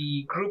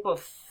the group of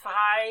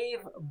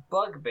 5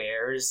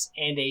 bugbears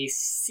and a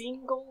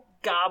single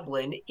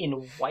goblin in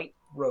white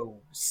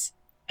robes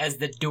as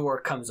the door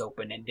comes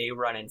open and they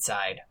run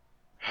inside.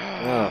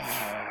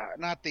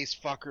 Not these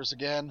fuckers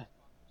again.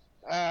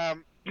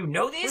 You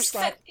know these First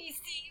off- these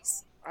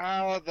thieves?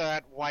 Oh,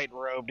 that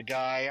white-robed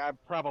guy. I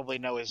probably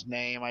know his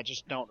name. I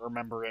just don't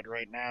remember it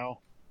right now.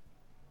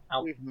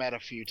 Oh. We've met a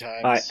few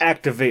times. I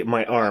activate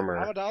my armor.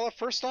 Amidala,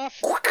 first off,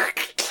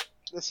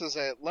 this is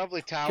a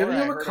lovely tower. Give him I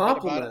a heard about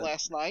compliment. it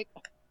last night.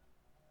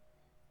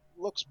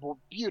 Looks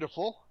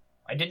beautiful.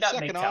 I did not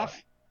Second make tower.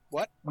 off,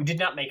 what? We did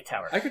not make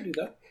tower. I could do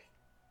that.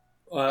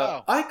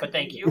 Oh, I could But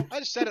thank do you. I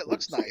just said it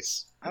looks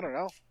nice. I don't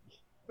know.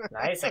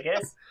 Nice, I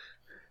guess.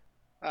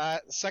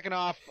 Second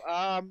off,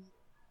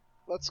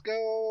 let's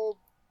go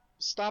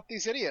stop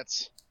these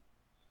idiots.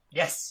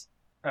 Yes.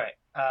 All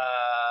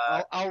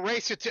right. I'll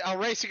race you to. I'll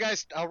race you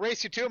guys. I'll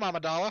race you to him,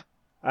 Amidala.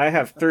 I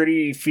have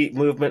 30 feet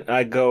movement.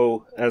 I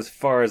go as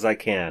far as I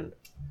can.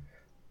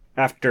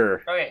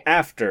 After Okay.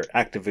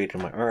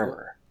 activating my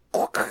armor.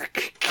 All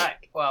right.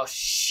 Well,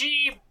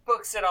 she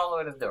books it all the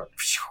way to the door.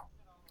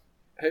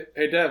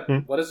 Hey Deb, Hmm?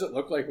 what does it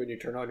look like when you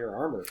turn on your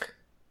armor?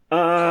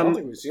 I don't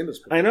think we've seen this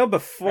before. I know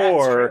That's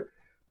before true.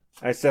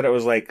 I said it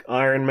was like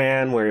Iron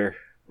Man, where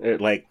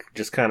it like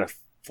just kind of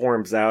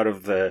forms out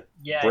of the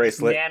Yeah,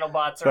 bracelet.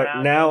 nanobots But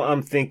around. now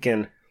I'm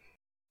thinking,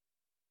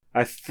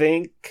 I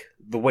think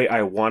the way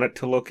I want it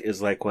to look is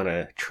like when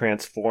a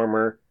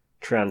transformer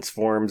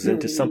transforms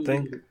into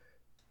something.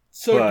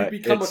 So but you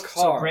become a it's-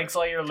 car. So breaks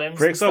all your limbs.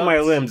 Breaks and all my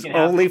stuff, so you limbs can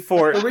have- only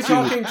for Are it we to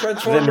talking then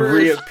Transformers?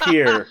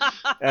 reappear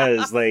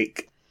as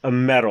like a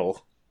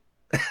metal.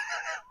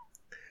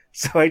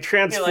 So I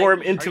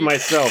transform into are you-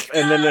 myself,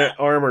 and then the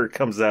armor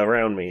comes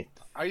around me.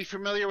 Are you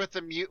familiar with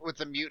the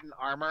mutant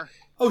armor?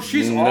 Oh,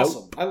 she's Nope.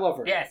 awesome. I love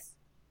her. Yes.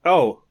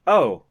 Oh,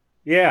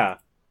 yeah.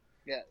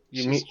 Yeah.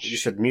 You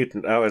said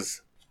mutant. I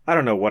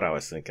don't know what I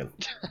was thinking.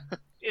 Not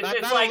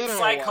It's a like literal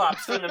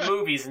Cyclops from the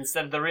movies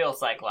instead of the real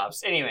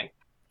Cyclops. Anyway,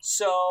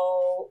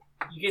 so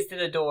you get to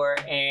the door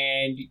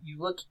and you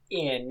look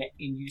in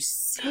and you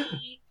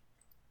see,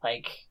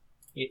 like,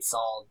 it's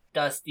all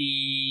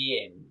dusty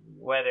and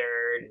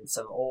weathered and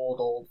some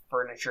old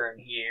furniture in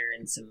here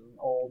and some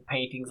old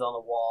paintings on the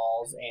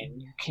walls,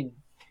 and you can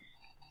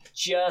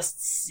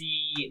just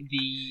see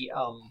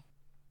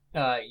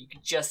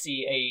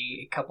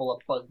a couple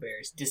of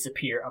bugbears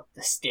disappear up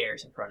the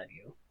stairs in front of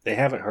you. They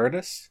haven't heard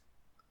us?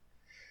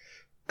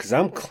 Because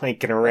I'm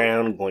clanking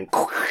around going...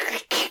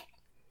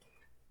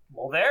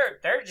 Well,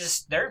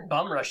 they're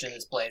bum rushing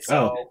this place,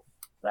 so... Is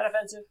that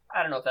offensive?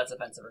 I don't know if that's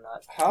offensive or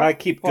not. I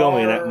keep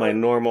going at my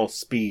normal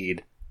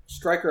speed.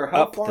 Striker,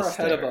 how Up far the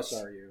ahead of stairs.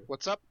 us are you?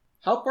 What's up?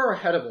 How far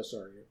ahead of us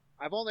are you?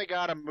 I've only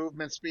got a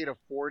movement speed of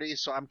 40,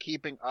 so I'm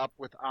keeping up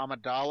with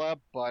Amidala,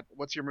 but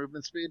what's your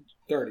movement speed?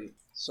 30.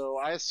 So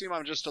I assume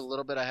I'm just a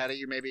little bit ahead of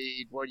you,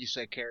 maybe, what do you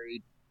say,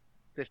 Carrie?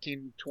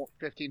 15,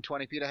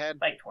 20 feet ahead?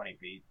 Like 20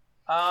 feet.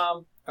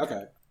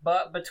 Okay.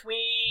 But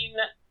between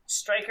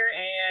Striker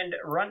and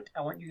Runt,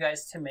 I want you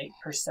guys to make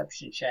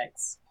perception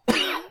checks.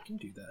 I can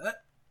do that.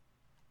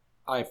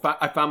 I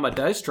found my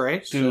dice tray.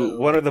 Do so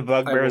one of the I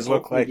bugbears will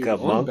look like hopefully a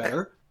do one monk?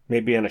 better.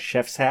 Maybe in a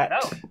chef's hat No.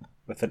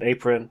 with an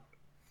apron.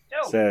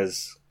 No.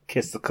 Says,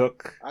 kiss the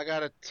cook. I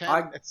got a 10.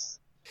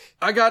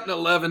 I got an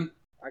 11.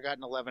 I got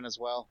an 11 as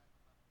well.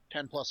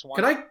 10 plus 1.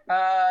 Can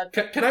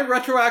I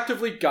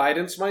retroactively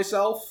guidance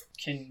myself?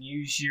 You can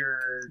use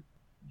your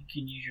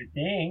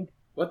thing.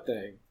 What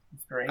thing?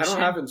 Inspiration. I don't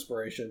have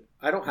inspiration.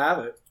 I don't have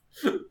it.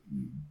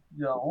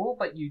 No,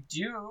 but you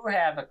do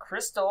have a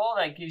crystal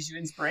that gives you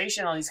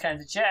inspiration on these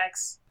kinds of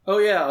checks. Oh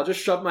yeah, I'll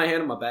just shove my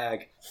hand in my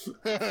bag.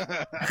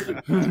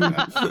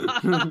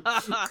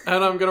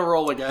 And I'm gonna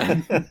roll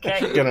again.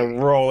 Okay. Gonna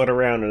roll it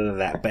around into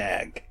that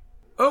bag.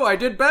 Oh, I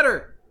did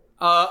better.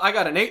 I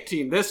got an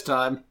 18 this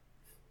time.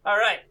 All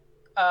right.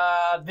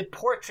 The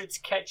portraits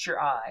catch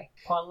your eye.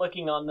 Upon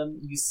looking on them,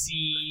 you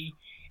see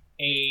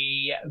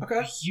a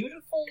Okay.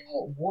 beautiful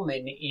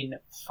woman in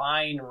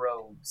fine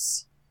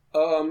robes.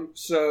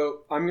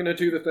 So I'm gonna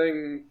do the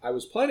thing I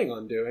was planning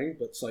on doing,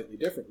 but slightly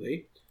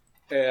differently.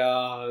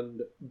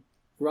 And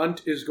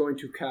Runt is going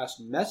to cast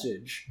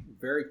Message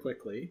very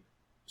quickly.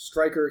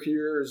 Striker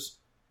hears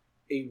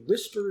a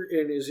whisper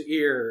in his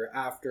ear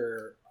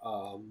after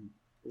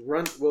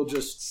Runt will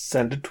just...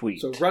 Send a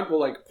tweet. So Runt will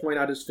like point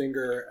out his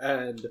finger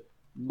and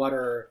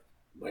mutter,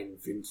 Mein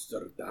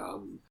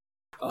Finsterdam,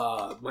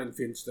 hein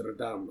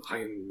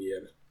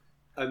mir.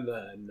 And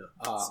then...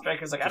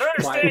 Striker's like, I don't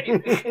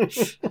understand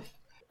you.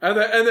 And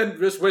then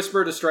just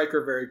whisper to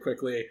Striker very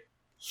quickly,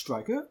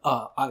 Striker,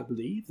 I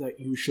believe that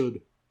you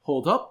should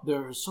hold up.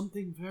 There's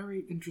something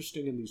very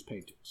interesting in these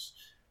paintings.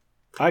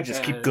 I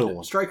just keep And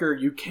going. Striker,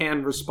 you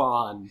can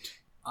respond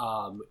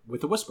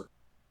with a whisper.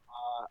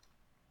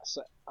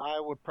 So I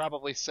would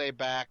probably say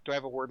back. Do I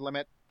have a word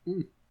limit?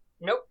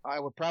 Nope. I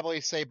would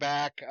probably say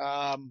back.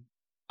 I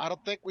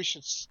don't think we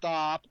should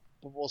stop,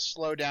 but we'll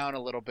slow down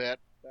a little bit.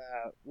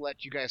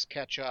 Let you guys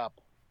catch up.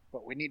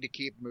 But we need to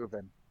keep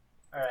moving.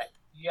 All right.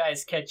 You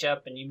guys catch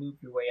up and you move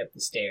your way up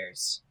the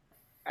stairs.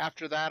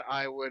 After that,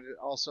 I would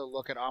also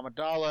look at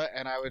Amidala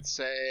and I would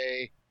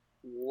say,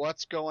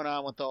 what's going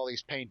on with all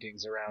these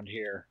paintings around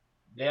here?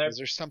 They're Is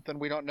there something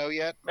we don't know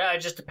yet?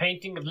 just a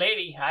painting of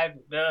lady. I've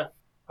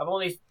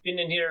only been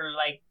in here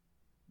like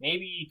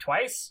maybe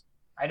twice.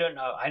 I don't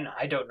know.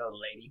 I don't know the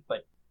lady,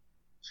 but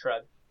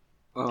shrug.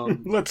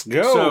 Let's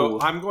go. So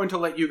I'm going to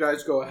let you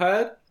guys go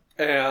ahead,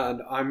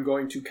 and I'm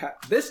going to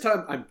this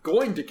time I'm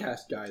going to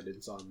cast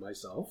guidance on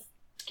myself.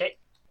 Okay.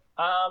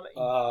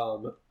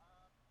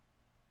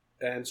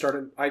 And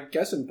start, I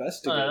guess,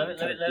 investigating.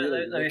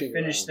 Let me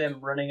finish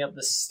them running up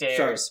the stairs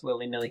Sorry.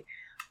 willy-nilly.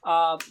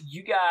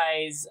 You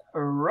guys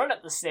run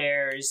up the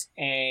stairs,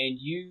 and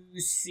you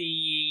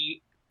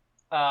see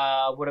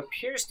what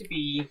appears to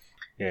be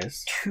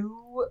Yes.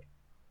 two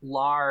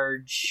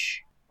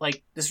large...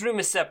 Like, this room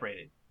is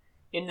separated.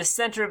 In the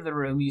center of the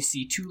room, you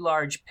see two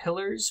large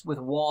pillars with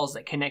walls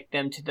that connect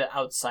them to the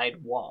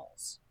outside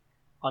walls.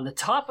 On the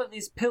top of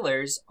these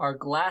pillars are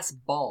glass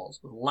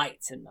balls with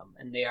lights in them,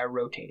 and they are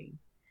rotating.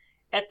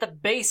 At the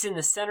base in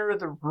the center of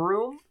the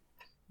room,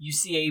 you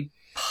see a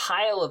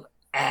pile of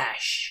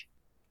ash,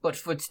 but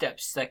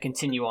footsteps that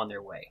continue on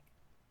their way.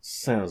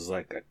 Sounds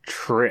like a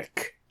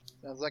trick.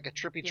 Sounds like a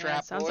trippy Yeah,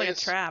 trap, sounds boys. like a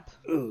trap.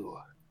 Ooh.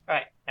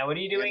 Alright, now what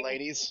are you And doing?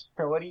 ladies.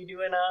 Or what are you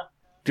doing,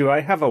 Do I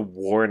have a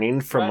warning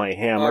from my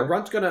hammer?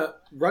 Runt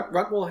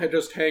will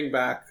just hang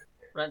back.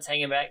 Runt's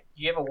hanging back.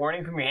 Do you have a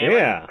warning from your hammer?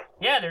 Yeah.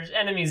 Yeah, there's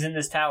enemies in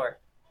this tower.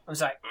 I'm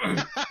sorry.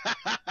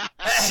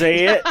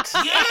 Say it.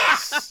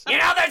 Yes! You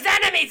know there's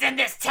enemies in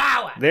this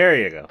tower! There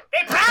you go.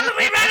 They're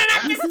probably running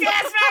up the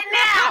stairs right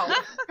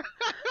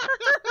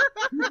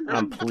now!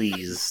 I'm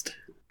pleased.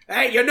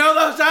 Hey, you know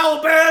those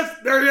owl bears?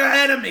 They're your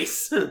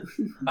enemies.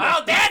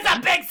 Oh, there's a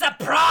big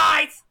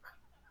surprise!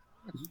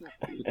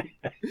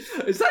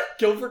 Is that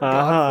Gilbert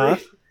Uh-huh.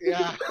 Gottfried?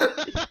 Yeah.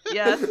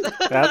 Yes.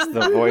 That's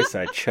the voice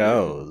I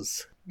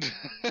chose.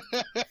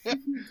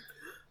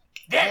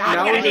 I'm Now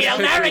gonna we're need just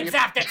a picturing larynx it.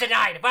 after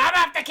tonight. If I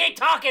have to keep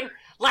talking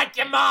like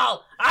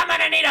Jamal, I'm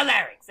gonna need a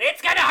larynx.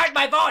 It's gonna hurt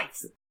my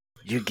voice.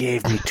 You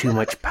gave me too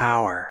much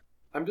power.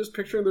 I'm just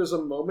picturing there's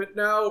a moment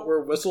now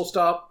where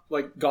Whistlestop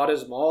got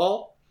his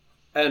maul,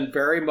 and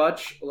very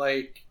much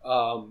like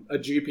a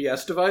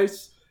GPS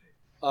device.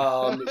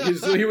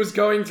 He was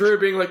going through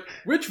being like,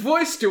 which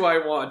voice do I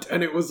want?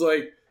 And it was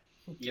like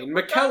Ian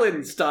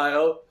McKellen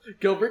style.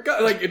 Gilbert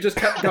it just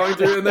kept going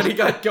through, and then he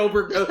got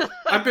Gilbert.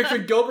 I'm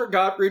picturing Gilbert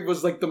Gottfried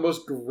was like the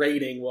most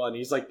grating one.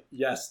 He's like,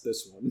 yes,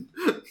 this one.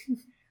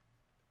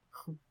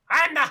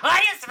 I'm the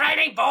highest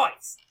rating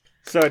voice!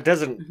 So it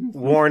doesn't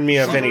warn me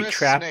of any Slitherous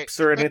traps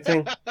snake. or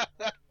anything?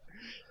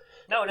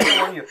 No, it doesn't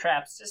warn you of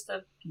traps, just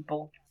the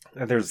people.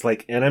 There's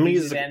like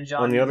enemies Disadvantage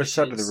on the other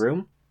side of the initiatives.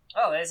 room?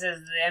 Oh, it says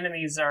the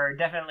enemies are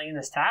definitely in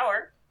this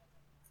tower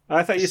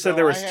I thought you So said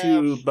there was I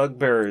two have-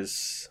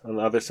 bugbears on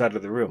the other side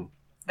of the room.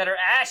 that are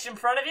Ash in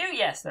front of you.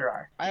 Yes, there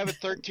are. I have a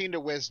 13 to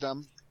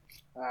wisdom,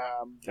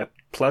 At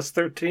plus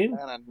 13?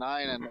 and a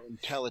 9 in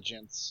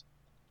intelligence.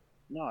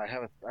 No, I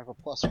have a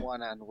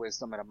 +1 on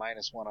wisdom and a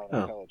 -1 on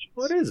Oh. intelligence.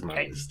 What is my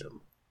Okay.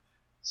 wisdom?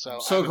 So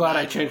So have a glad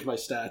I 9 changed my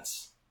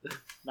stats.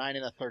 9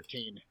 and a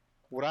 13.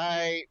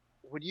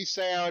 Would you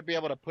say I would be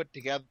able to put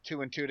together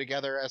 2 and 2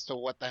 together as to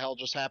what the hell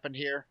just happened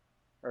here?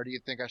 Or do you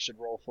think I should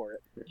roll for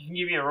it? You can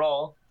give you a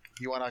roll.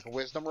 You want like a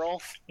wisdom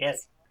roll?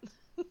 Yes.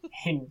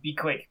 And be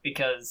quick,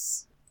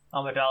 because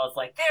Amidala's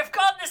like, they've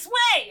gone this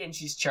way! And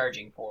she's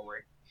charging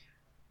forward.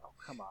 Oh,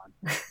 come on.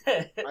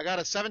 I got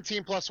a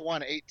 17 plus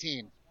 1,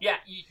 18. Yeah,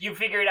 you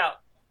figure it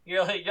out.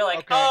 You're like,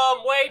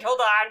 Okay. wait, hold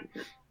on.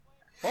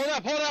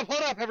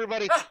 Hold up,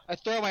 everybody! I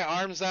throw my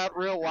arms out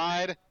real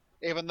wide,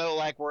 even though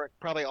like we're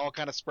probably all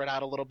kind of spread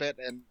out a little bit,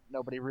 and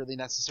nobody really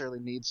necessarily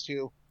needs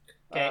to.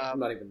 Okay. I'm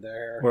not even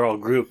there. We're all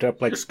grouped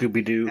up like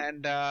Scooby-Doo.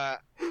 And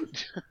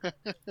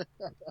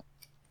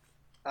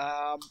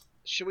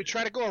should we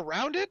try to go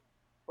around it,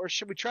 or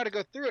should we try to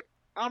go through it?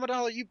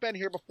 Amidala, you've been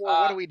here before.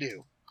 What do we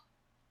do?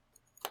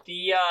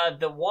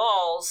 The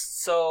walls,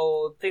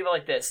 so think of it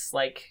like this.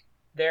 Like,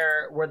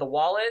 there, where the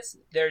wall is,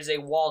 there's a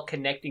wall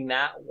connecting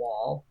that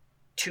wall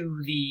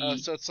to the... Oh,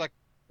 so it's like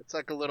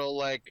a little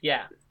like.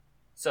 Yeah.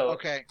 So,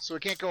 Okay, so we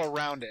can't go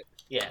around it.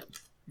 yeah.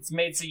 It's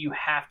made so you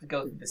have to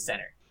go through the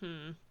center.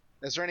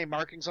 Is there any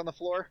markings on the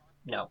floor?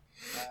 No.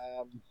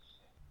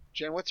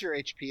 Jen, what's your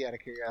HP out of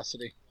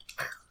curiosity?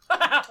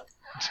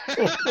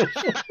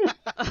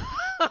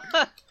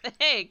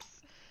 Thanks.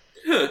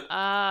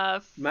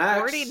 Max?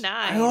 49.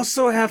 I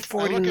also have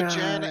 49. I look at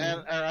Jen and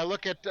or I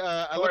look at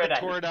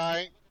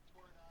Toradai.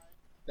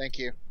 Thank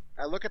you.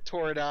 I look at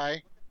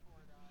Toradai,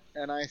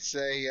 and I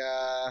say,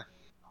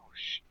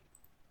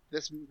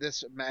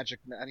 this magic.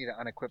 I need to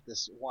unequip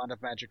this wand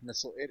of magic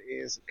missile. It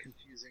is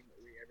confusing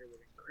the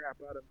ever-living crap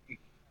out of me.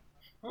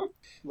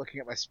 Looking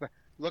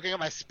at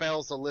my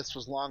spells, the list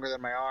was longer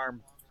than my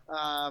arm.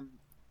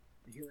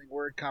 Healing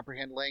word,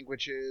 comprehend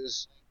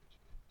languages,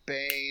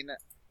 Bane.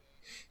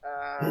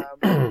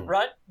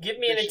 Run, give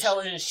me an This-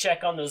 intelligence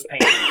check on those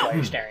paintings while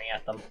you're staring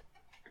at them.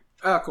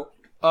 Ah, cool.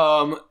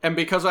 And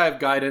because I have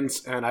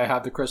guidance and I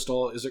have the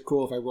crystal, is it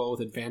cool if I roll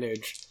with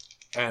advantage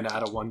and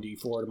add a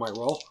 1d4 to my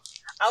roll?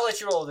 I'll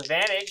let you roll with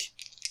advantage.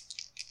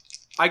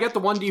 I get the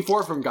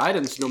 1d4 from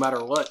guidance no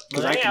matter what,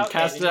 because I can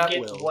cast it then at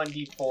you get will.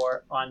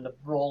 1d4 on the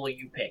roll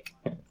you pick.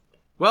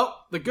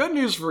 Well, the good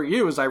news for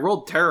you is I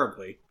rolled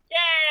terribly.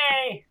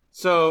 Yay!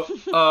 So,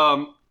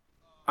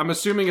 I'm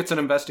assuming it's an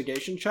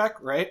investigation check,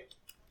 right?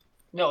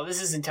 No, this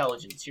is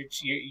intelligence.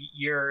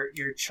 You're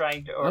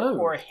trying to, Oh.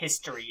 or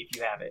history if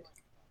you have it.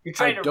 You're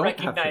trying I to don't have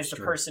recognize the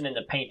history. person in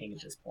the painting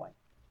at this point.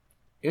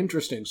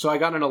 Interesting. So I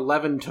got an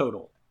 11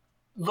 total.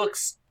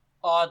 Looks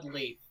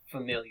oddly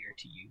familiar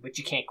to you, but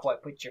you can't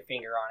quite put your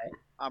finger on it.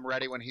 I'm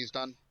ready when he's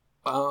done.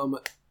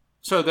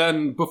 So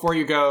then, before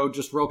you go,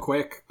 just real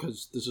quick,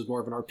 because this is more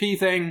of an RP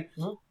thing,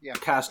 Mhm. Yeah.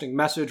 casting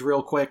message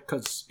real quick,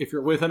 because if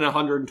you're within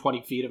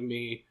 120 feet of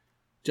me,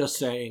 just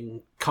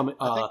saying, come,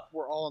 I think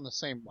we're all in the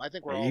same. I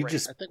think we're all. You ready.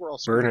 just I think we're all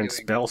Burning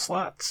superviewing. spell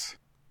slots.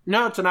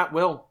 no, it's an at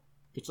will.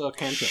 It's a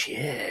cantrip.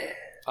 Shit.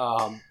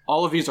 All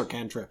of these are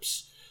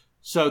cantrips.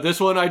 So this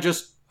one, I'm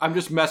just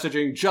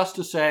messaging just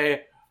to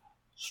say,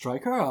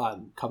 Striker,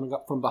 I'm coming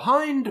up from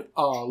behind,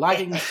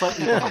 lagging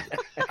slightly behind,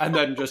 and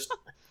then just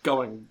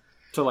going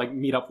to like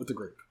meet up with the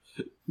group.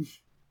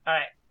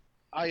 Alright,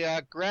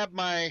 I grab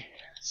my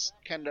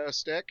kendo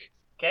stick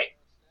okay.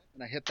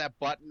 and I hit that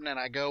button and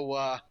I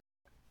go.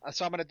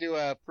 So I'm gonna do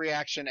a free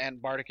action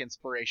and bardic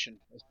inspiration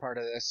as part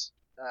of this.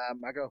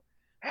 I go,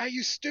 "Hey,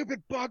 you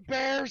stupid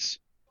bugbears,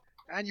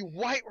 and you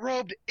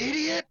white-robed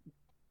idiot!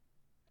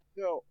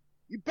 So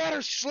you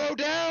better slow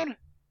down,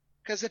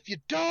 because if you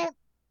don't,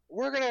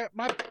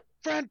 my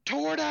friend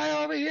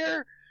Tordai over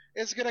here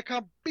is gonna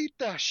come beat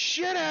the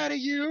shit out of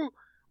you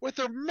with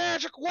her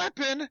magic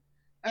weapon,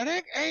 and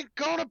it ain't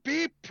gonna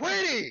be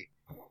pretty."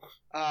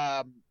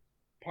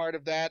 Part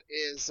of that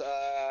is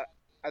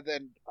I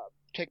then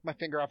take my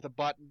finger off the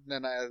button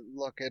and I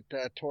look at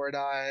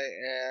Tordai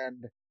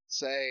and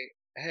say,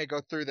 "Hey,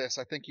 go through this.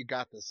 I think you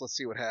got this. Let's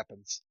see what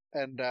happens."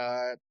 And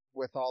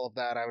with all of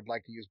that, I would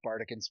like to use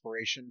bardic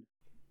inspiration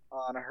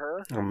on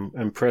her. I'm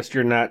impressed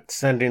you're not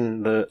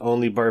sending the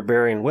only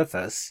barbarian with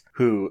us,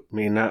 who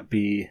may not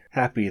be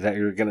happy that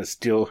you're going to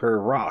steal her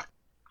rock.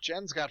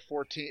 Jen's got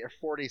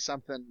 40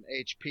 something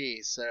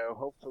HP, so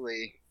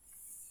hopefully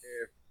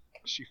if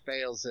she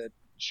fails it,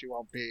 she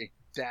won't be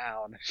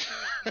down.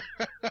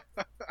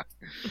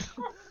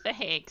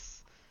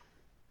 Thanks.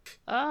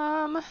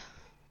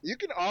 You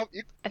can I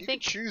can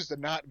think- choose to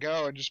not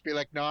go and just be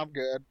like, "No, I'm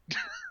good."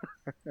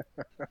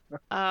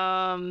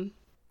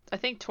 I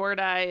think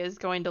Tordai is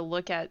going to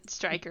look at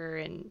Stryker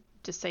and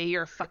just say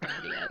you're a fucking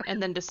idiot,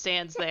 and then just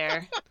stands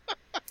there.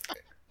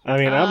 I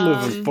mean, I'm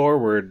moving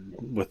forward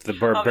with the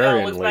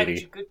barbarian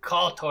lady. Good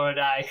call,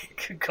 Toradai.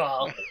 Good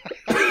call.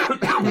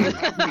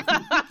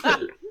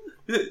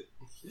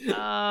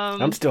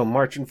 I'm still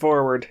marching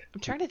forward.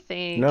 I'm trying to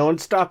think. No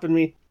one's stopping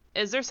me.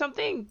 Is there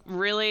something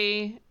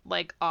really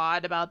like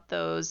odd about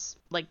those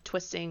like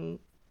twisting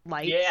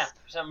lights? Yeah,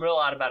 something real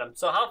odd about them.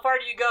 So how far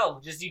do you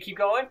go? Just do you keep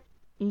going?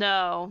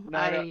 No,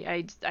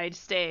 I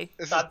stay.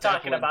 I'm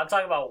talking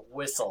about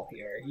Whistle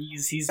here.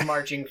 He's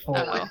marching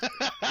forward.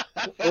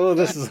 Oh,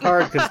 this is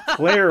hard because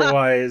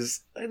player-wise,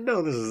 I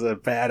know this is a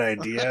bad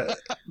idea,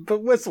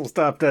 but Whistle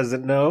Stop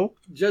doesn't know.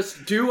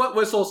 Just do what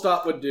Whistle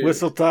Stop would do.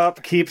 Whistle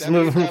Stop keeps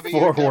moving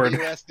forward.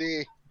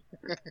 WSD.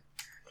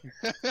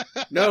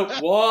 No,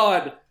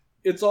 WAD.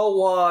 It's all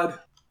WAD.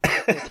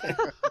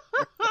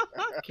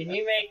 Can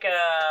you make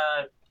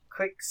a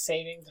quick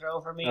saving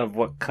throw for me? Of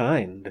what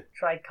kind?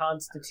 Try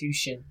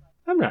Constitution.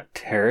 I'm not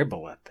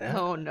terrible at that.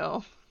 Oh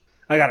no.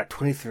 I got a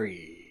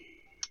 23.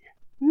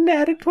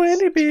 Natty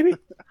 20, baby.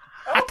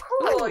 Oh,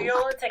 cool. You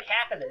only take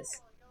half of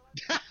this.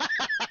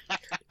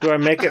 Do I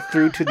make it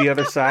through to the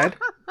other side?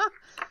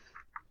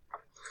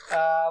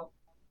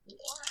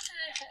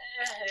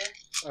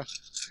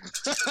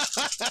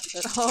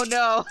 Oh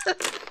no.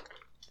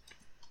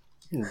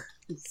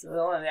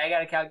 So, I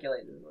gotta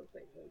calculate this one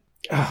thing.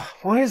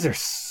 Why is there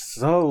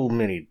so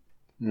many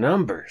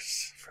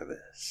numbers for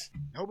this?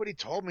 Nobody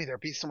told me there'd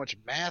be so much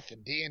math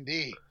in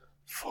D&D.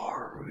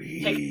 For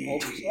Take real.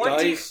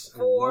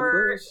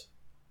 24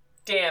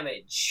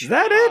 damage. Is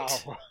that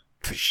it?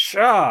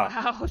 Pshaw.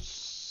 Oh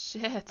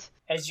shit.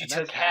 As you And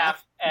took that's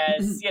half,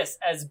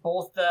 as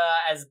both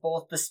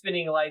the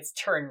spinning lights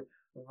turn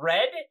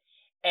red,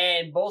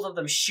 and both of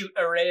them shoot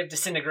a ray of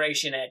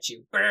disintegration at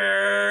you.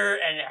 Brrr,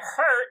 and it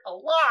hurt a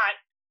lot,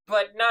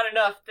 but not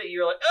enough that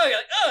you're like,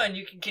 oh, and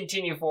you can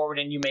continue forward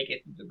and you make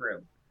it through the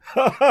room.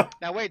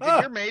 Now wait,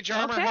 did your mage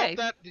armor Okay. help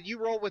that? Did you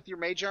roll with your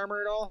mage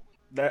armor at all?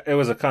 It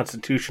was a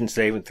Constitution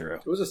saving throw.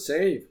 It was a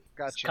save.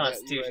 Gotcha.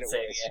 Constitution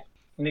save, yeah.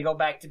 And they go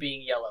back to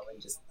being yellow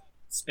and just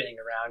spinning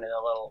around in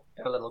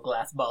a little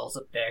glass balls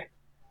up there.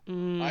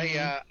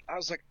 I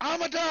was like,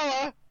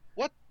 Amidala,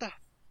 what the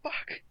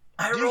fuck?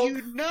 I Do rolled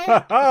you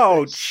know?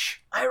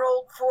 Ouch! I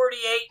rolled 48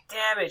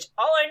 damage.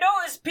 All I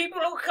know is people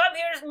who come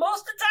here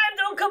most of the time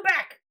don't come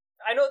back.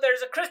 I know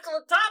there's a crystal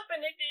at top,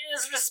 and it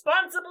is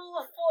responsible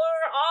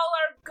for all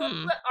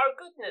our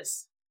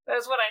goodness.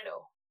 That's what I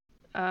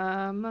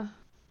know.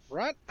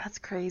 What? That's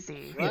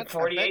crazy. What?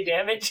 48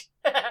 damage.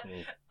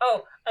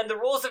 Oh, and the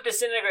rules of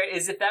disintegrate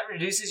is if that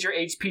reduces your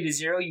HP to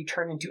 0, you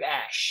turn into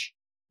ash.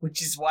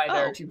 Which is why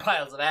there are 2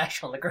 piles of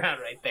ash on the ground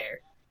right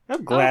there.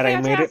 I'm glad I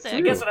made it fantastic. through.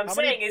 I guess what I'm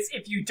saying is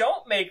if you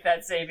don't make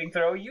that saving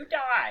throw, you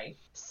die.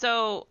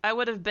 So I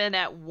would have been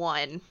at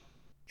 1.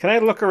 Can I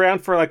look around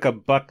for like a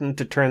button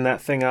to turn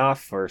that thing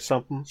off or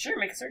something? Sure,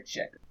 make a search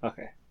check.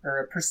 Okay. Or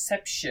a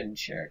perception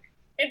check.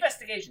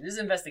 Investigation. This is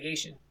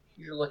investigation.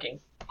 You're looking.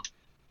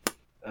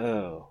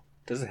 Oh.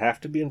 Does it have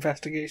to be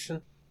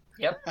investigation?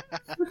 Yep.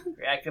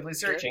 You're actively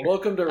searching.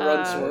 Welcome to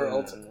Runt's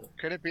World.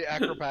 Could it be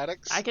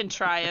acrobatics? I can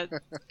try it.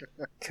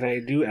 Can I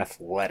do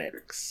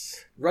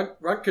athletics? Runt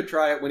could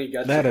try it when he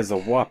gets That here. is a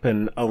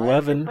whopping We're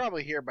 11.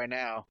 probably here by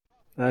now.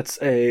 That's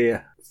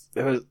it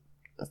was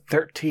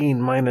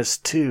 13 minus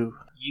 2.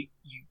 You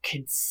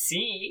can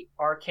see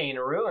arcane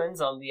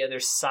ruins on the other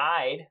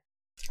side.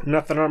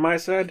 Nothing on my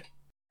side?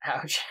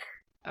 Ouch.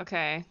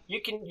 Okay.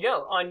 You can,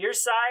 on your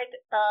side,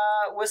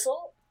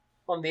 Whistle,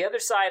 on the other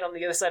side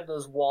of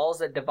those walls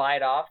that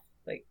divide off,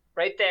 like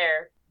right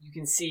there, you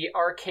can see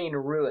arcane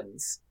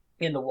ruins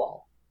in the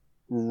wall.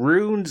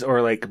 Runes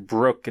or like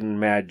broken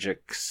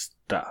magic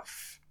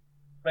stuff?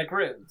 Like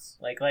runes.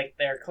 Like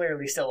they're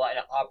clearly still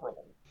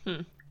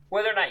operable.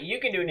 Whether or not you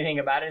can do anything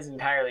about it is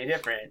entirely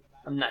different.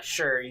 I'm not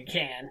sure you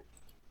can.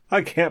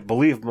 I can't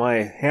believe my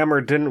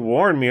hammer didn't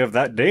warn me of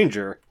that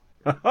danger.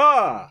 Ha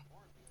ha!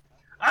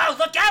 Oh,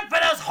 look out for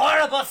those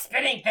horrible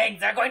spinning things!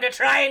 They're going to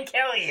try and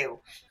kill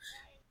you!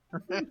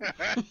 Your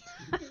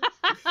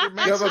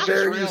mate's have a just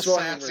very real useful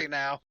sassy hammer.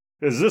 now.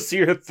 Is this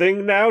your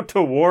thing now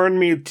to warn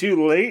me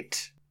too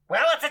late?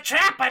 Well, it's a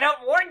trap! I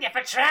don't warn you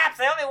for traps!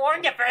 I only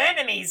warn you for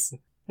enemies!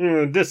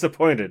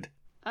 Disappointed.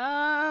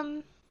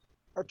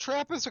 A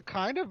trap is a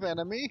kind of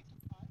enemy.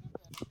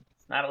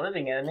 It's not a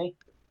living enemy.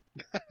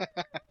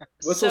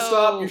 Whistle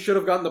Stop, you should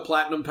have gotten the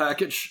platinum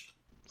package.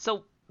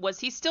 So was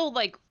he still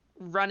like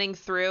running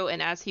through, and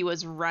as he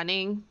was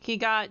running, he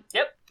got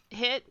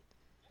hit?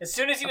 As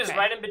soon as he was Okay.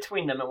 right in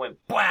between them, it went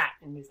BWAT!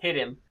 And it hit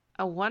him.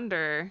 I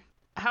wonder,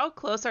 how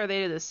close are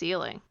they to the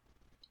ceiling?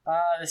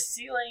 The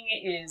ceiling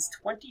is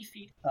 20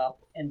 feet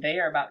up, and they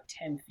are about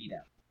 10 feet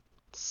up.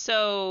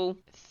 So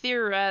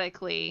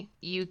theoretically,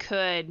 you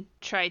could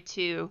try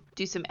to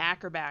do some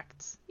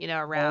acrobats,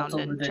 around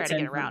Vault and over the try to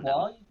get 10-foot around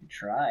wall? them. You could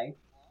try.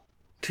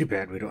 Too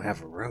bad we don't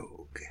have a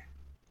rogue.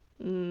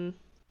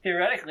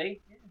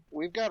 Theoretically.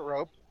 We've got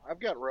rope. I've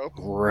got rope.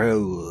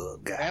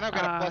 Rogue. And I've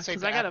got a plus 8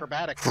 'cause to I got a-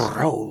 acrobatics.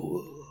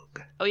 Rogue.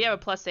 Oh, you have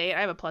a +8.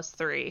 I have a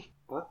 +3.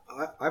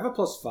 I have a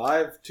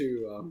 +5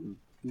 to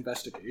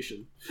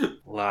investigation. A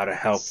lot of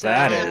help So-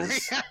 that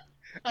is.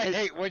 I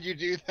hate when you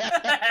do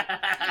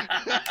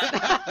that.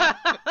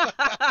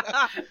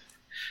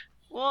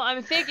 Well,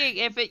 I'm thinking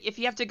if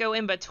you have to go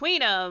in between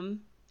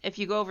them, if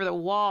you go over the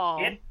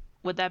wall,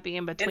 would that be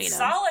in between It's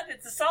them? solid.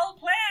 It's a solid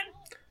plan.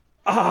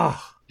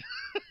 Ah,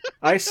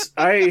 I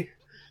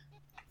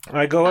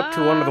go up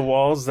to one of the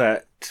walls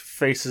that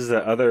faces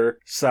the other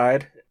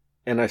side,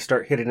 and I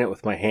start hitting it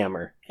with my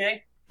hammer.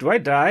 Okay. Do I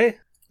die?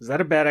 Is that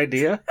a bad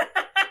idea?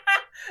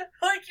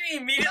 Like you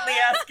immediately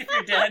ask if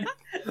you're dead.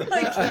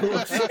 Like,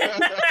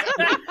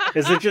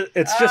 Is it just?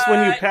 It's just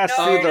when you pass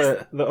no, through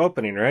you're the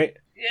opening, right?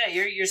 yeah,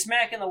 you're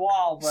smacking the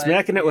wall, but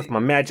Smacking it with my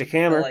magic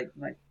hammer. Like,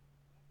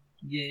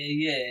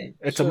 yeah.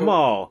 It's So- a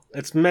maul.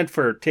 It's meant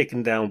for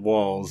taking down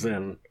walls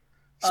and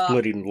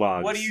splitting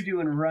logs. What are you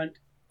doing, Runt?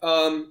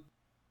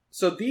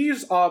 So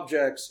these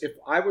objects, if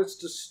I was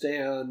to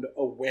stand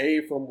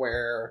away from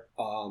where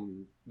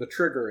the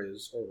trigger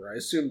is, or where I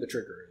assume the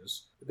trigger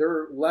is,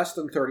 they're less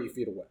than 30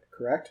 feet away,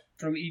 correct?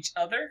 From each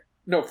other?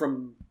 No,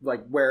 from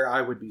like where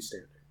I would be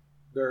standing.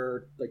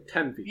 They're like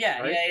 10 feet.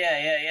 Yeah, right?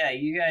 yeah.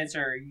 You guys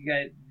are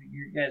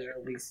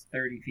at least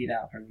 30 feet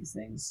out from these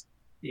things,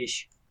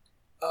 ish.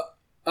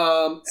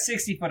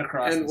 60 foot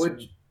across. And this would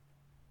room.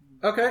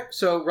 okay,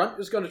 so Runt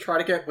is going to try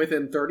to get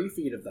within 30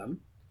 feet of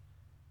them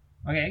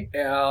Okay,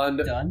 and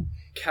done.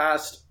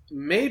 cast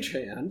Mage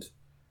Hand,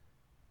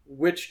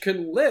 which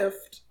can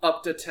lift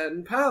up to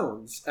 10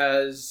 pounds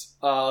as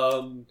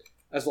long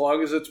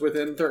as it's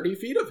within 30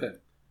 feet of him.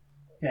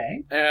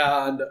 Okay.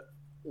 And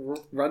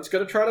Runt's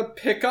going to try to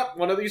pick up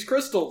one of these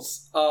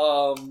crystals,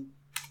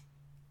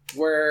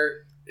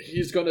 where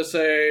he's going to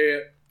say,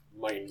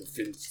 "Mein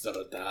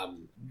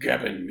Finsterdam,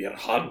 geben mir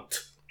Hand."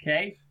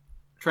 Okay.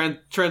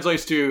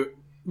 Translates to,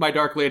 "My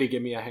dark lady,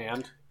 give me a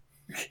hand."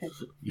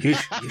 You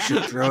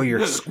should throw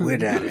your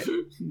squid at it.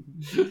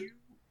 You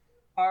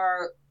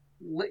are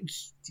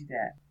do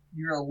that.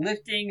 You're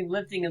lifting and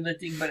lifting and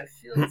lifting, but it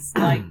feels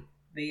like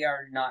they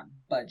are not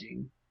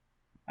budging.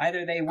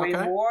 Either they weigh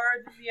Okay. more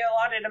than the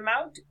allotted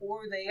amount,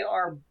 or they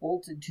are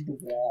bolted to the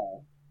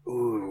wall.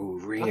 Ooh,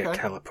 ring of Okay.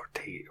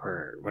 teleportate,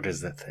 or what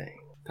is that thing?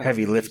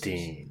 Heavy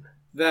lifting.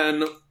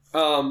 Then,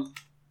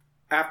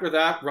 after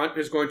that, Runt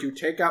is going to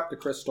take out the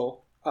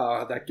crystal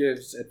that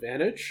gives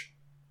advantage.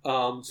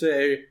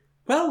 Say,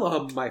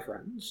 "Well, my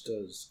friends,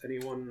 does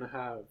anyone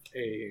have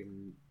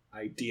an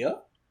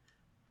idea?"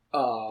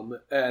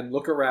 And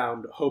look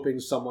around, hoping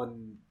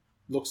someone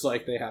looks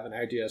like they have an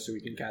idea so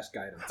we can cast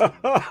guidance.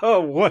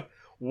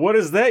 What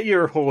is that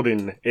you're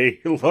holding? A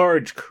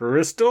large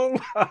crystal?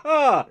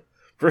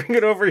 Bring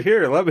it over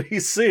here. Let me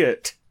see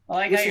it. I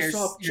like This how is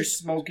you're, all you're just-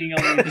 smoking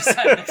on the other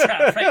side of the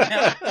trap right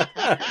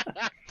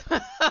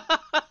now.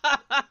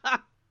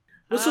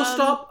 Whistle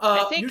stop.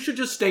 I think- You should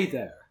just stay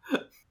there.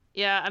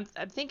 Yeah, I'm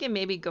thinking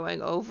maybe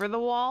going over the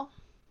wall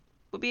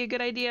would be a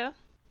good idea.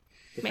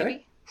 Okay.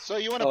 Maybe. So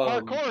you want to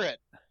parkour it?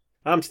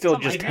 I'm still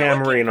Somebody just be looking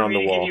hammering for on me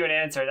the to give wall. you an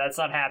answer. That's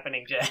not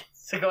happening, Jay.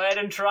 So go ahead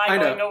and try I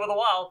know. going over the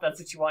wall if that's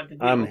what you want to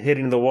do. I'm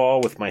hitting the wall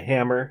with my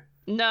hammer.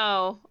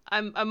 No,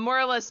 I'm more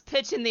or less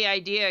pitching the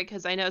idea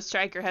because I know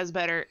Stryker has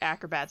better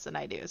acrobats than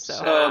I do.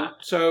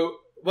 So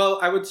Well,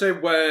 I would say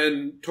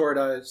when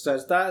Torda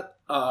says that,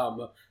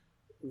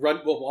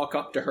 Runt will walk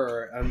up to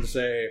her and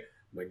say,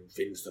 "Mein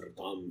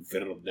Finsterdam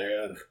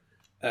Firner,"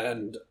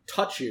 and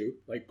touch you,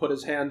 like put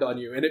his hand on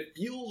you, and it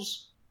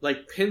feels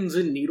like pins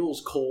and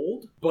needles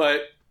cold,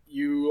 but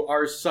you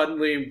are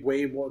suddenly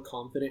way more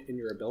confident in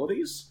your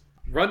abilities.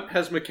 Runt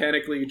has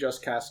mechanically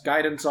just cast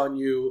guidance on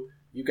you.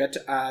 You get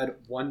to add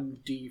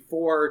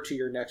 1d4 to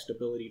your next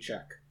ability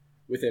check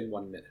within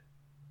 1 minute,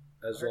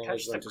 as Or long touch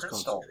as the Runt is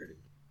crystal.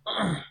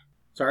 concentrating.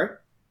 Sorry?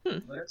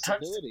 Let her touch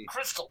the Ability.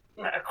 crystal.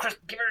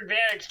 Give her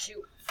advantage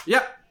too.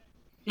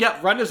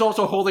 Yeah, Runt is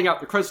also holding out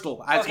the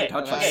crystal as he Okay,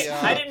 touches. okay.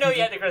 I didn't know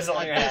you had the crystal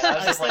in your hand. I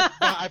was just like,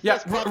 Yeah,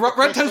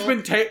 Runt has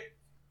been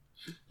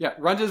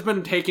Runt has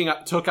been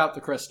took out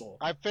the crystal.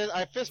 I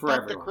fist For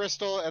bumped the everyone.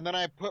 crystal, and then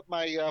I put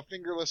my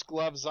fingerless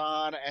gloves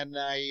on, and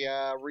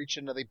I reach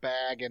into the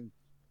bag and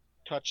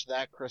touch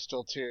that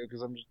crystal too,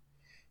 because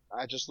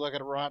I just look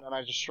at Runt and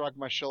I just shrug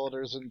my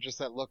shoulders and just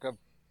that look of,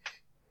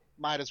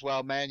 might as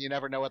well, man. You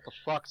never know what the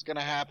fuck's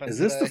gonna happen. Is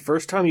this today. the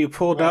first time you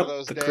pulled One of out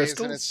those the days, and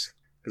crystals? it's-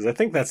 Because I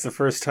think that's the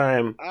first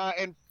time.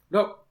 And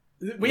No,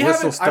 we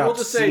Whistle haven't. I will Stop's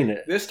just say seen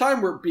it. this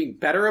time we're being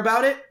better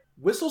about it.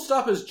 Whistle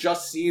Stop has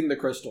just seen the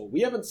crystal.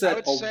 We haven't I said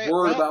would a say,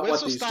 word well, about what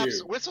Whistle these stops.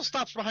 do. Whistle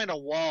stops behind a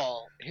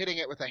wall, hitting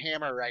it with a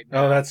hammer right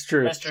now. Oh, that's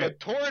true. that's So true.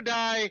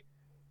 Toradai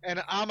and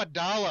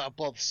Amidala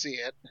both see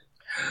it.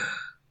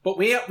 But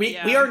we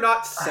Yeah. are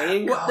not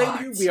saying what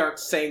they do. We aren't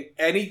saying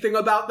anything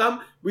about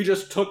them. We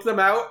just took them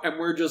out and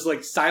we're just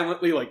like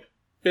silently like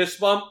fist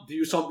bump,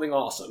 do something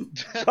awesome.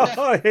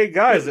 Oh, hey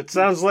guys, it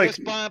sounds like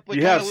Fist bump, we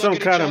you kinda have look some at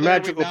each kind of other,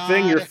 magical we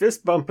thing you're nod.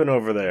 fist bumping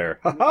over there.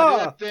 Ha I do ha!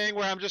 that thing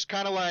where I'm just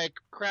kind of like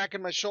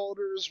cracking my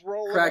shoulders,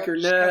 rolling. Crack up, your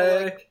just kinda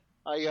like- neck.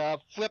 I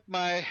flip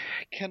my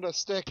kendo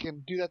stick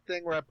and do that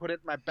thing where I put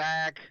it in my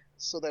bag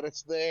so that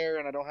it's there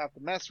and I don't have to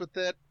mess with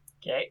it.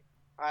 Okay.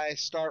 I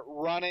start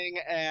running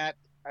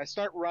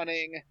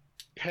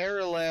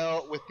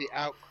parallel with the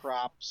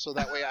outcrop, so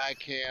that way I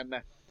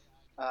can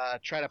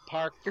try to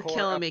park. You're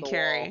killing me,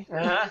 Carrie.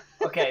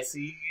 Okay, so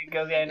you can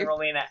go ahead and roll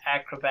me an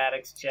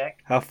acrobatics check.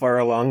 How far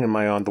along am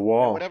I on the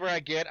wall? Whatever I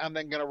get, I'm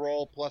then gonna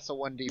roll plus a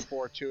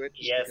 1d4 to it,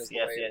 just because the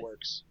way it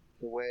works.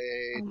 The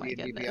way Oh my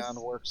D&D goodness. Beyond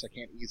works, I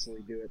can't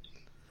easily do it.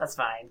 That's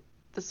fine.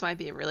 This might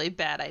be a really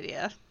bad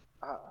idea.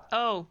 Uh,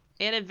 Oh,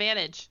 and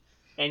advantage.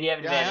 And you have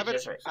yeah, advantage.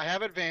 That's right. I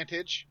have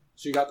advantage,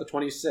 So you got the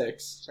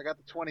 26. so I got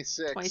the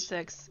 26.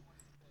 26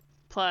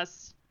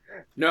 plus.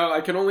 No,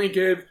 I can only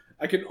give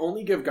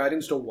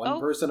guidance to one Oh.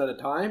 person at a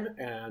time,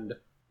 and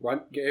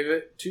Runt gave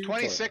it to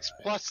 26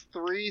 Torda. plus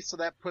 3, so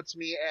that puts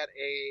me at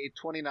a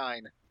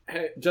 29.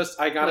 Hey,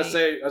 I gotta Wait.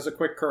 say, as a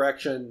quick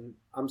correction,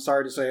 I'm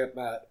sorry to say it,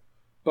 Matt,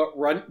 but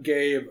Runt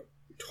gave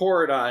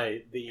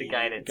Tordai the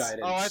guidance.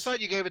 Oh, I thought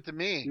you gave it to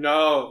me.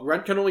 No,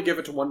 Runt can only give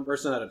it to one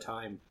person at a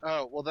time.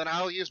 Oh, well then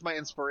I'll use my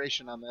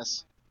inspiration on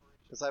this,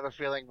 because I have a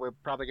feeling we're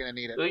probably going to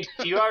need it.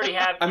 You already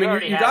have. I mean,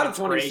 already you have got a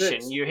inspiration.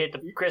 26. You hit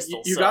the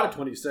crystal. You so got a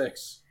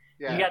 26.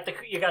 Yeah.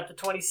 You got the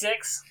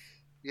 26.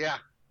 Yeah.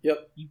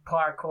 Yep. You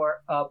parkour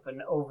up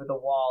and over the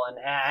wall, and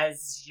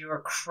as you're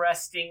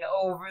cresting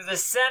over the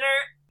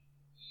center,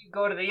 you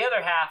go to the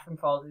other half and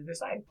fall to the other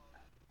side.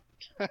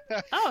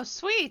 Oh,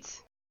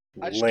 sweet.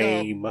 I just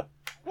Lame.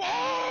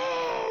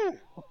 Whoa!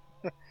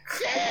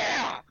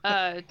 Yeah!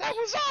 That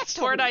was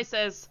awesome!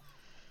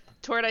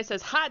 Tordai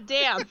says, hot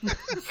damn.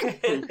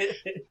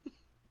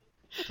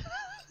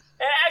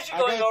 And as you're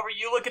going over,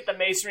 you look at the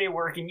masonry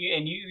work, and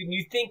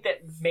you think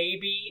that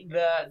maybe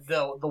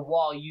the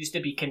wall used to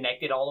be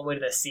connected all the way to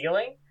the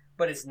ceiling,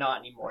 but it's not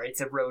anymore. It's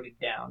eroded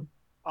down.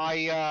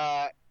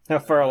 I How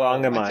far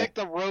along am I? take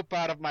the rope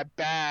out of my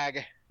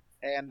bag,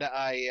 and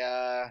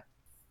I'm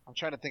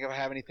trying to think if I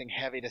have anything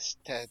heavy to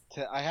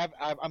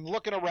I'm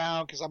looking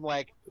around because I'm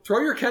like,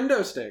 Throw your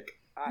kendo stick.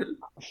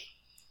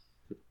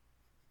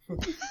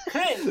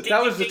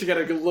 That was just to get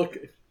a good look.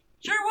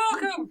 You're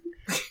welcome.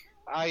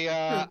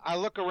 I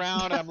look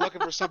around and I'm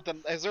looking for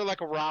something. Is there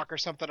like a rock or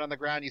something on the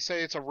ground? You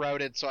say it's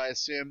eroded, so I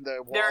assume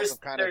the walls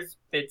have kind of. There's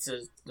bits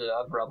of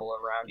rubble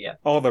around you.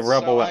 All the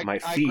rubble So at my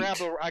feet.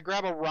 I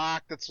grab a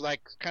rock that's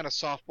like kind of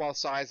softball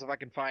size if I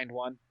can find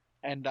one,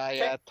 and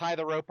I tie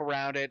the rope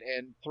around it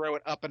and throw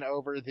it up and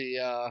over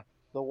the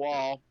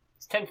wall.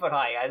 It's 10 foot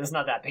high, guys. It's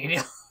not that big a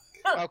deal.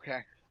 Okay.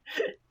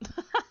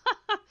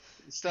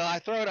 So I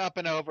throw it up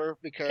and over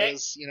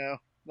because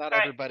not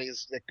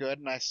everybody's that good,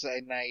 and I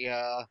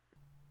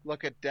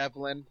look at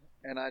Devlin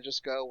and I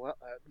just go, "Well,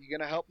 you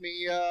gonna help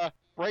me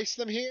brace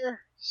them here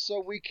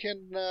so we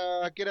can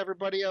get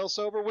everybody else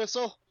over,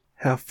 Whistle?"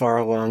 How far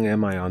along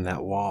am I on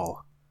that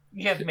wall?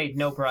 You have made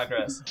no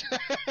progress.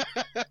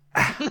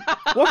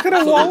 What kind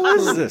of wall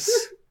is this?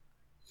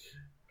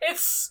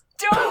 It's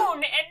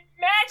stone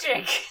and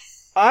magic.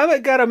 I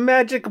got a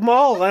magic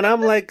maul and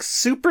I'm like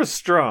super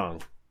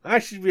strong. I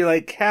should be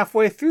like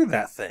halfway through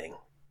that thing.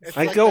 It's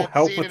I like go that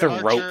help scene with in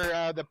the rope.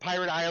 Archer, the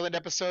Pirate Island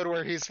episode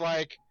where he's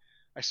like,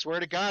 "I swear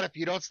to God, if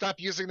you don't stop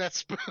using that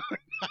spoon,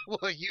 I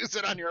will use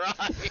it on your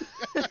eye."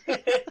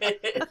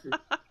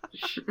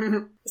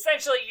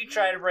 Essentially, you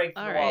try to break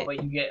the All wall, right.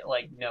 but you get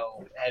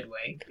no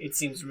headway. It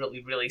seems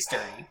really, really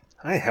sturdy.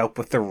 I help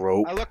with the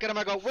rope. I look at him,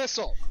 I go,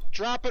 "Whistle,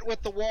 drop it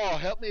with the wall.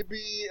 Help me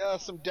be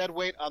some dead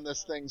weight on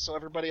this thing so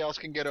everybody else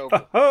can get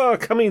over." Oh,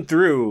 coming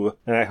through.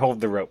 And I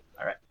hold the rope.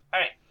 All right.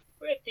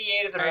 With the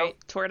aid of the All rope.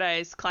 right,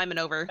 Tordai's climbing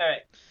over. All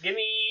right. Give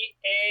me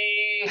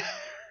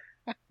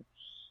a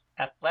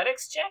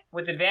athletics check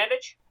with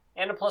advantage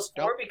and a +4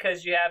 Nope.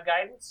 because you have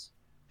guidance.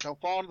 Don't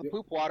fall into the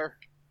poop water.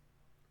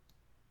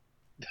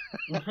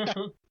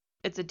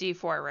 It's a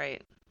D4,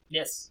 right?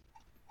 Yes.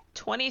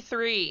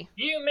 23.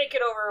 You make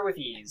it over with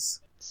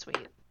ease.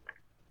 Sweet.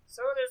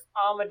 So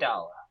there's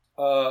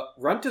Amidala.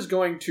 Runt is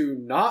going to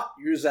not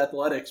use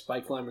athletics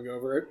by climbing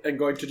over it, and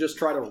going to just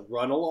try to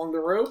run along the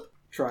rope,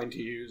 trying to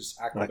use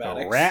Like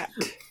acrobatics. a rat.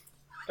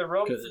 The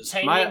rope 'Cause is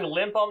hanging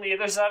limp on the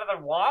other side of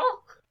the wall?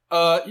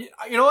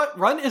 You know what?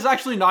 Runt is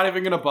actually not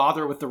even going to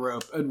bother with the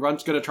rope, and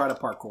Runt's going to try to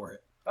parkour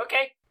it.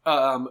 Okay.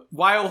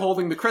 While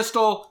holding the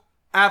crystal,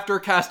 after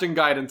casting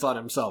guidance on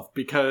himself,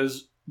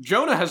 because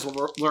Jonah has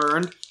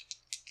learned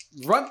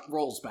Runt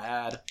rolls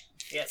bad.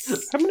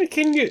 Yes. How many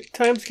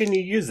times can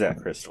you use that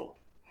crystal?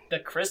 The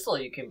crystal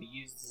you can be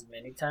used as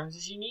many times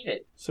as you need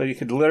it. So you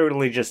could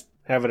literally just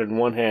have it in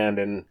one hand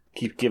and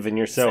keep giving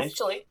yourself.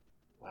 Essentially.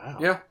 Wow.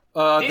 Yeah.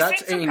 These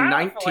That's things a are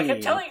powerful. 19. I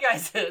can tell you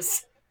guys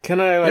this. Can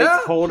I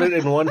Yeah. hold it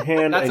in one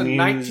hand That's and a use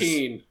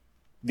 19.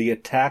 the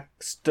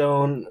attack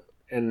stone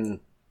and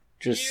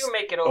just You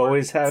make it over.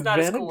 always have it's not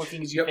as advantage? cool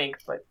looking as you Yep. think,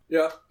 but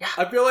Yeah.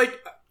 I feel like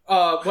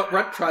what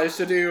Runt tries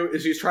to do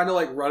is he's trying to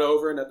run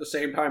over and at the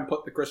same time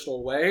put the crystal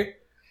away.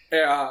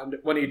 And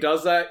when he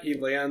does that, he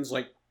lands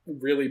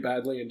really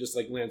badly and just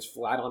lands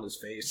flat on his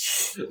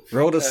face.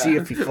 Roll to see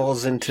if he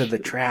falls into the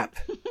trap.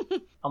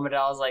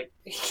 Amidala's like,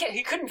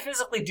 he couldn't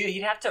physically do it.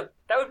 He'd have to.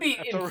 That would be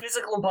Have to-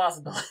 physical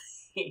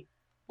impossibility.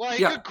 Well,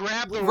 you could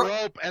grab the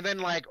rope and then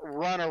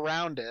run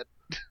around it.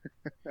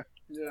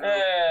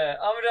 Yeah.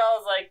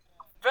 Amidala's like,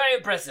 very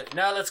impressive.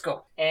 Now let's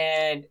go.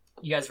 And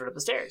you guys run up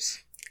the stairs.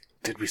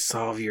 did we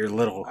solve your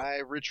little... I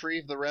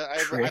retrieve the I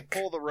Trick.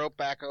 pull the rope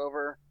back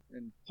over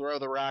and throw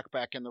the rock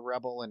back in the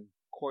rebel and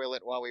coil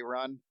it while we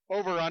run.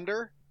 Over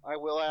under, I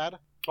will add.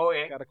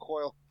 Okay. Got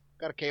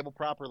a cable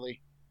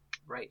properly.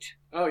 Right.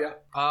 Oh yeah.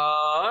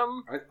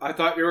 I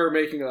thought you were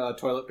making a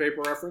toilet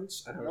paper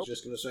reference, and I was Nope.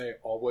 just gonna say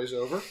always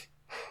over.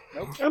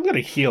 I'm gonna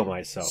heal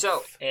myself.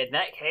 So, in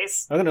that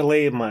case, I'm gonna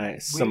lay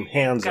some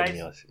hands guys-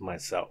 on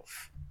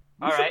myself.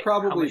 You all should right,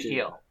 probably how much do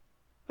heal?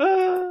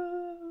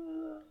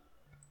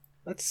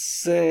 Let's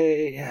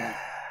say...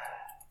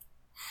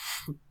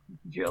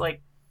 You're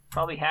like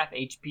probably half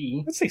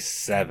HP. Let's say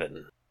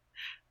 7.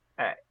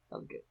 Oh,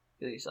 good.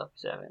 Give yourself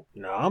 7.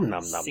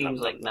 Nom. Seems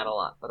like not a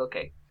lot, but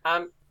okay.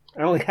 I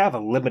only have a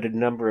limited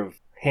number of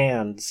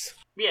hands.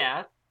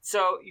 Yeah.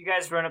 So you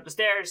guys run up the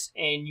stairs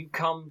and you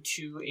come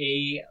to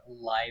a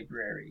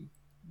library.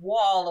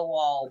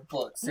 Wall-to-wall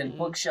books and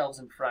bookshelves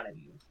in front of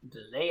you. The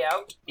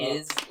layout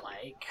is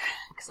like...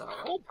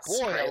 Oh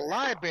boy, a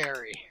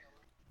library.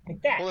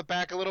 Like that. Pull it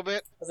back a little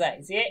bit. What's that?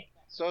 You see it?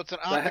 So it's an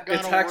It's octagonal room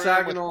with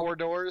hexagonal. 4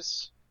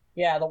 doors.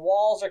 Yeah, the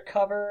walls are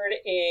covered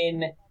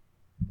in...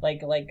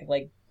 Like,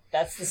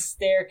 that's the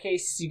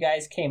staircase you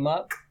guys came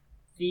up.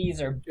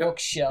 These are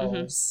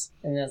bookshelves.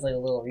 And there's like a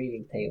little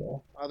reading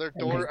table. Are there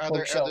And there's are there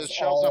bookshelves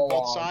shelves on all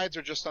both along. sides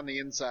or just on the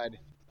inside?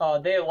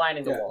 They're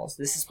lining the Yeah. walls.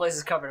 This place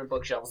is covered in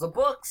bookshelves. The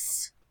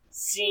books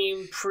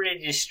seem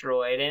pretty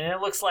destroyed, and it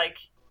looks like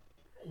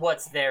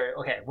what's there.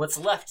 Okay, what's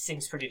left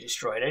seems pretty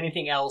destroyed.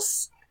 Anything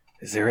else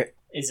Is there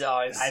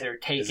either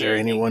taken. is there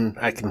anyone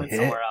I and can put hit?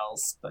 somewhere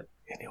else? But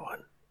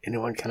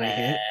Anyone can I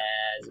hit?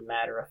 as a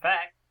matter of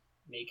fact,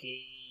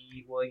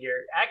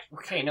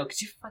 okay. No,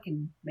 because you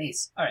fucking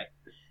mace. All right,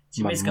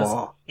 so your mace goes.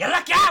 Mama. You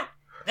look out!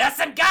 There's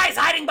some guys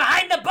hiding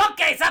behind the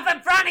bookcase up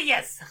in front of you.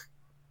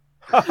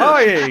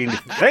 Ahoy!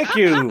 Thank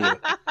you.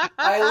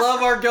 I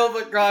love our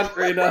Gilbert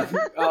Godfrey.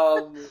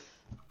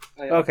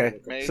 Okay,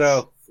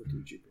 so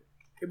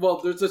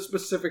Well, there's a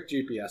specific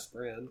GPS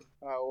brand.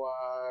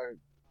 Oh,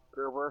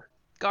 Gerber.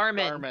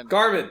 Garmin.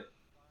 Garmin.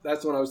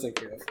 That's what I was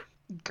thinking of.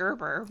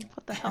 Gerber.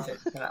 What the hell?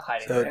 They're not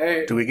hiding. So- there.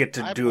 Hey, do we get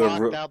to I do a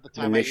blocked out the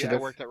time I initiative?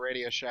 worked at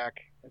Radio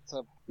Shack. It's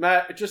a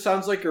Matt, it just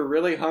sounds like you're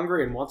really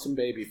hungry and want some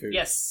baby food.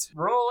 Yes,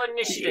 roll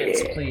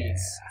initiatives, Yeah.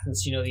 please,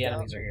 since you know the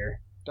enemies are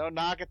here. don't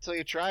knock it till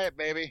you try it,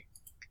 baby.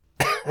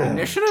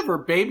 Initiative or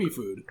baby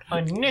food?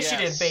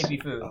 Initiative, Yes. baby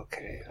food.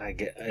 Okay, I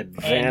get And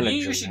advantage.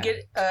 you on should that.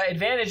 get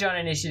advantage on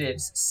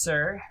initiatives,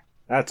 sir.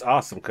 That's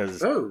awesome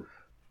because Oh,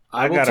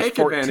 I will got a take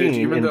advantage 14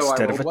 even though I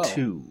instead of a rolled well.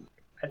 2.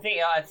 I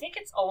think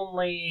it's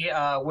only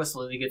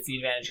Whistler that gets the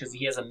advantage because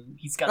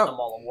he's got Oh. them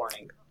all a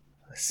warning.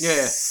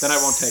 Yeah, then I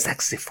won't take it.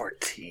 Sexy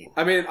 14.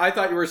 I mean, I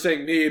thought you were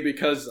saying me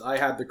because I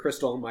had the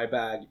crystal in my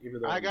bag,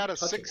 even though I I'm got a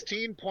touching it.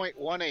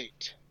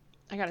 16.18.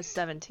 I got a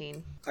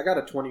 17. I got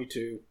a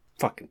 22.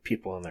 Fucking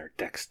people and their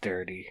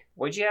dexterity.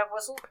 What'd you have,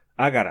 Whistle?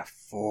 I got a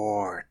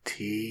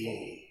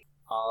 14.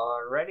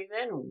 Alrighty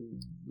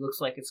then.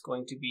 Looks like it's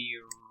going to be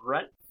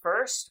Runt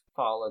first,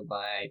 followed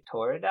by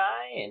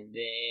Toradai, and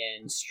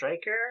then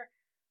Striker,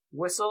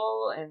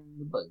 Whistle, and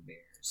the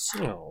Bugbears.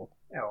 No.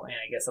 Oh, and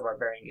I guess the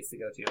Barbarian gets to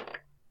go too.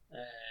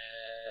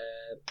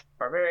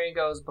 Barbarian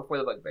goes before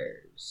the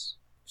Bugbears.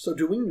 So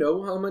do we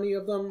know how many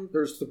of them?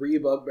 There's 3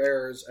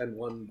 bugbears and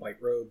 1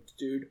 white-robed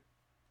dude?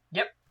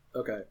 Yep.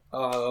 Okay.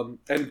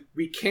 And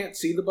we can't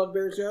see the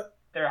bugbears yet?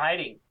 They're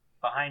hiding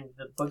behind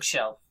the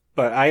bookshelf.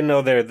 But I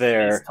know they're He's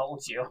there,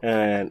 told you.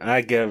 and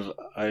I give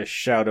a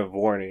shout of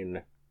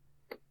warning.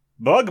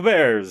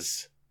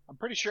 Bugbears! I'm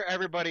pretty sure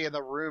everybody in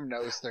the room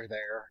knows they're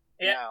there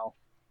Yeah. now.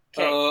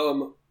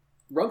 Okay.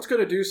 Runt's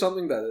gonna do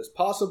something that is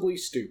possibly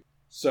stupid.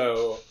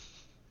 So,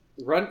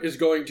 Runt is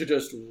going to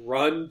just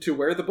run to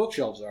where the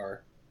bookshelves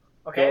are.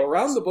 Okay. Go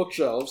around the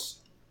bookshelves,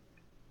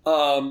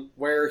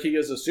 where he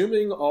is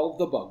assuming all of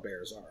the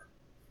bugbears are.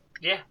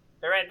 Yeah,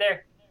 they're right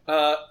there.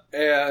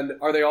 And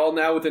are they all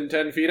now within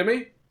 10 feet of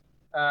me?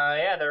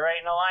 Yeah, they're right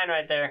in a line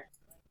right there.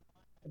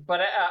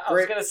 But I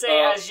was Great. gonna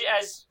say,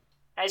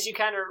 as you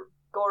kind of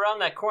go around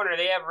that corner,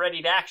 they have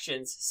readied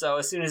actions. So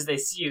as soon as they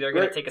see you, they're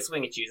gonna Great. take a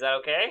swing at you. Is that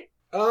okay?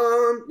 Yeah.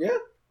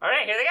 All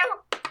right, here they go.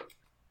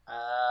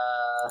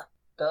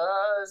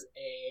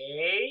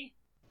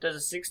 Does a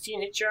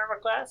 16 hit your armor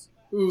class?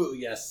 Ooh,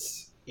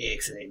 yes.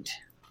 Excellent.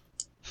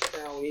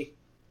 Owie.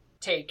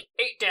 Take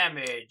 8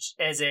 damage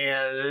as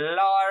a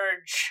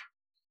large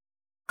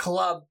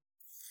club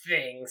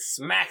thing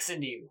smacks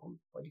into you.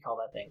 What do you call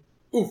that thing?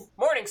 Oof.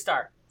 Morning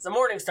Star. It's a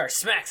Morning Star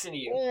smacks into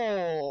you.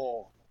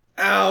 Oh.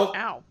 Ow.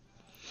 Ow. All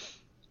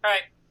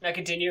right, now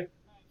continue.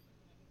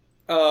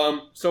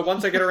 So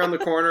once I get around the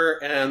corner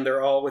and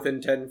they're all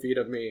within 10 feet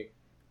of me,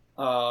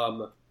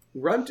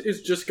 Runt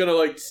is just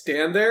gonna,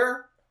 stand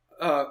there,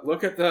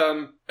 look at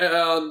them,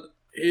 and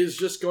he's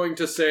just going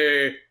to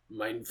say,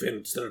 Mein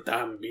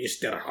Finstertam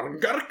Mr.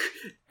 Hungark,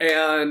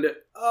 and,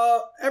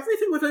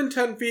 everything within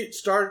 10 feet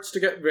starts to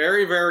get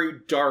very, very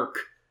dark,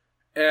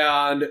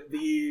 and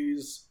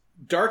these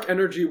dark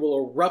energy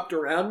will erupt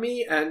around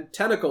me, and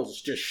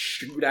tentacles just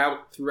shoot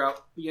out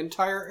throughout the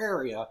entire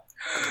area.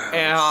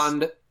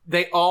 And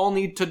they all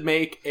need to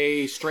make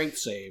a strength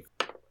save.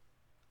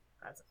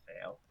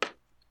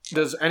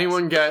 Does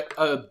anyone get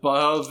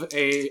above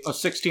a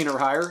 16 or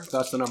higher?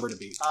 That's the number to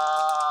beat.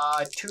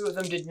 2 of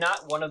them did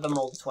not. One of them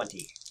rolled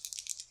 20.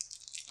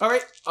 All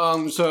right.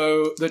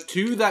 So the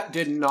 2 that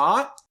did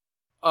not,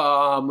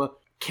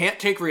 can't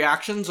take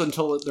reactions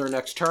until their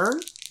next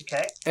turn,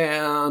 Okay.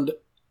 and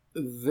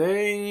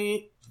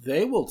they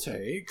will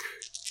take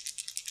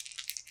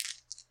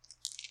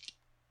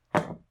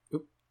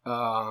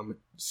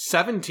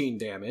 17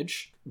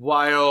 damage,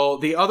 while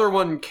the other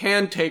one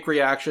can take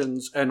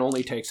reactions and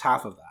only takes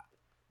half of that.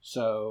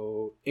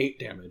 So 8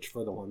 damage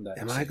for the one that.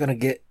 Am I gonna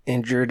get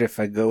injured if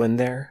I go in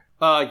there?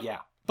 Yeah,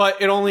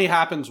 but it only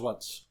happens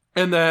once.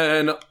 And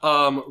then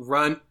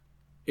Runt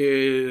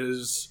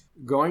is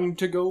going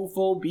to go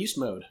full beast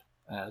mode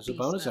as a Beast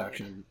bonus mode.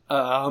 action.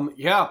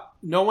 Yeah,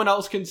 no one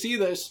else can see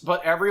this,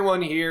 but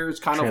everyone here is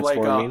kind of like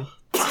Transforming.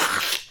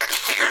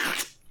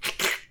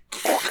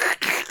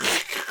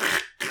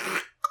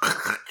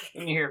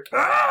 And you hear.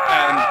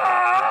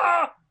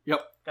 Yep.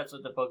 That's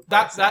what the bug.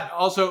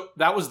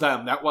 That was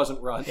them. That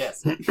wasn't Runt.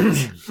 Yes.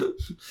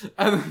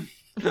 And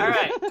All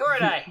right,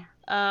 Toradai.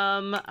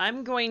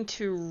 I'm going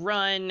to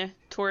run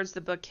towards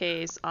the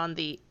bookcase on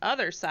the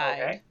other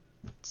side. Okay.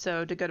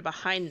 So to go to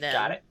behind them.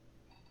 Got it.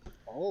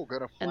 Oh,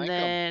 gonna And flank him.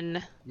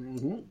 then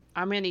Mhm.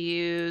 I'm going to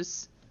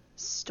use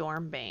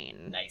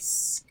Stormbane.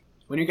 Nice.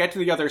 When you get to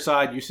the other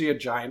side, you see a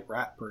giant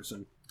rat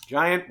person.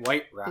 Giant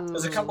white rat.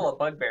 There's a couple of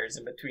bugbears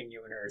in between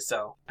you and her,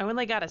 so. I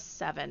only got a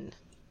 7.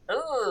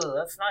 Ooh,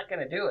 that's not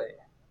gonna do it.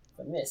 It's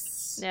a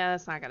miss. Yeah,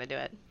 that's not going to do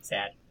it.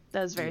 Sad.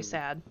 That was very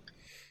sad.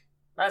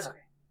 That's okay.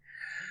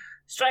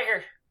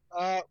 Striker.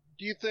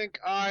 Do you think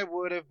I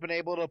would have been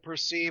able to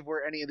perceive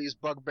where any of these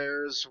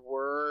bugbears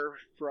were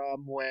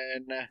from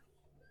when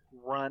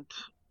Runt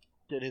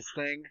did his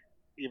thing,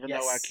 even though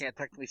I Yes. can't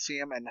technically see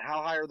him? And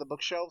how high are the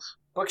bookshelves?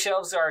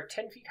 Bookshelves are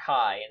 10 feet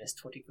high in this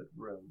 20-foot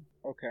room.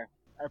 Okay.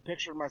 I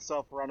pictured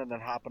myself running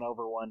and hopping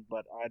over one,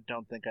 but I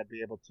don't think I'd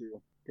be able to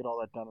get all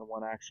that done in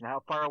one action. How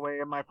far away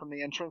am I from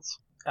the entrance?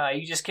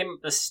 You just came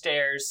up the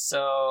stairs,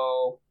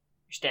 so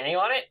you're standing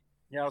on it.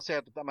 Yeah, I'll say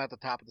I'm at the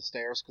top of the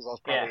stairs because I was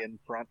probably in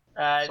front.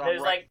 So I'm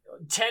There's right-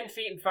 like 10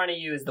 feet in front of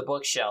you is the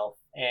bookshelf,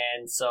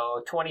 and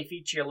so 20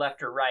 feet to your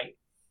left or right,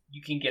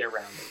 you can get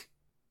around it.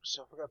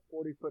 So if I got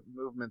 40-foot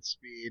movement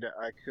speed,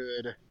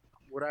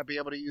 would I be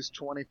able to use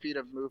 20 feet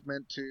of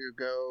movement to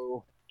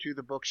go to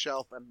the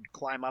bookshelf and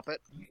climb up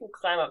it? You can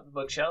climb up the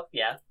bookshelf,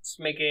 yeah. Just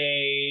make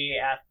a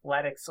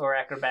athletics or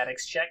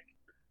acrobatics check.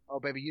 Oh,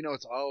 baby, you know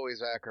it's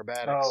always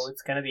acrobatics. Oh,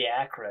 it's gonna be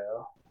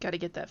acro. Got to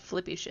get that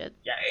flippy shit.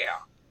 Yeah.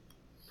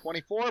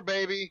 24,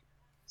 baby.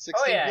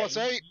 16 Oh yeah. plus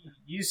 8.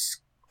 You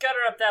scutter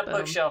up that Boom.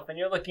 bookshelf, and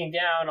you're looking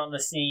down on the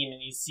scene,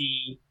 and you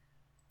see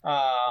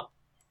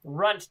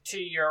Runt to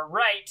your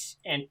right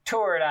and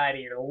Toradai to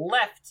your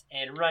left,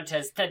 and Runt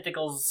has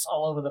tentacles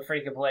all over the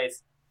freaking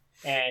place,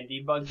 and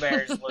the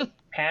bugbears look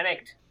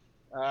panicked.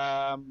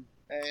 And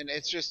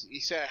it's just, you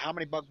said, how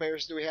many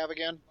bugbears do we have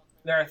again?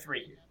 There are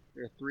 3 here.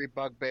 There are 3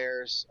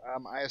 bugbears.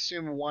 I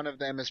assume one of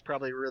them is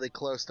probably really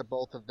close to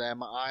both of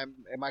them.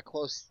 Am I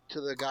close to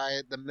the guy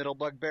at the middle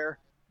bugbear?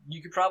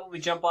 You could probably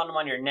jump on them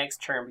on your next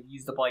turn, but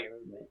use up all your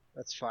movement.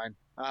 That's fine.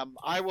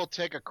 I will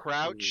take a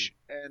crouch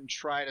and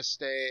try to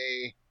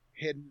stay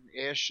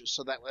hidden-ish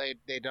so that way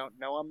they don't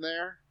know I'm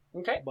there.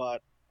 Okay.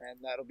 And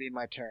that'll be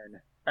my turn.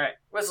 All right.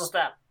 Whistle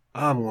stop.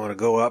 I'm gonna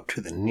go up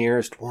to the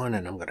nearest one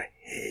and I'm gonna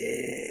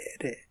hit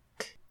it.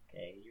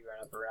 Okay, you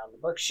run up around the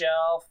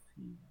bookshelf.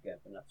 You've got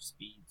enough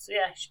speed, so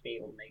yeah, you should be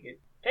able to make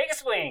it. Take a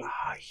swing.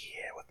 Ah,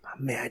 yeah, with my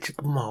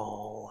magic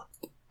maul.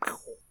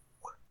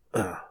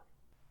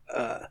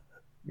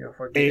 You're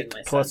forgiven, 8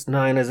 my plus son.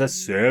 9 is a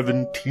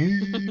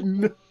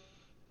 17.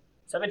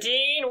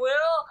 17 will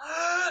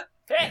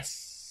hit.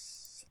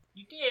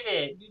 You did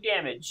it. Do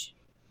damage.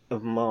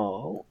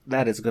 Maul.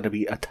 That is gonna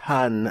be a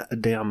ton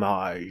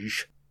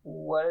damage.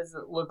 What does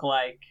it look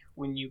like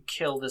when you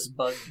kill this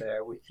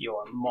bugbear with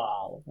your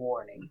maul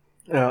warning?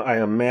 Now,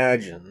 I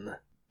imagine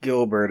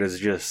Gilbert is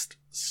just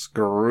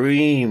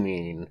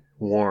screaming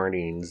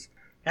warnings.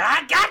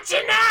 I got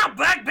you now,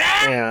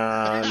 bugbear!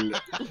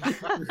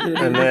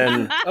 And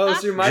then Oh,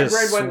 so my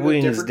just brain went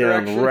in a swings different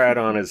down direction. right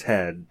on his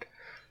head.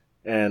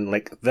 And,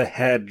 like, the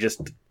head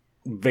just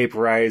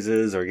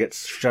vaporizes or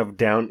gets shoved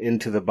down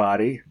into the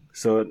body.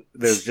 So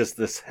there's just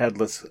this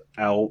headless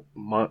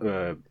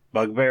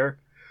bugbear.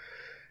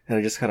 And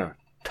it just kind of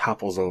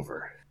topples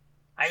over.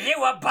 Are you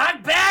a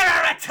bugbear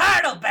or a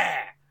turtle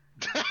bear?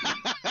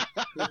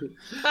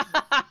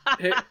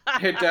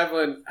 Hey,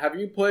 Devlin, have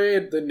you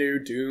played the new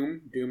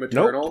Doom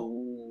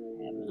Eternal?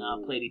 I have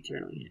not played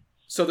Eternal yet.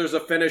 So there's a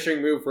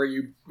finishing move where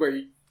you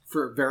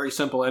for a very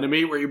simple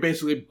enemy where you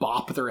basically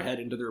bop their head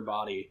into their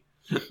body.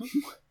 So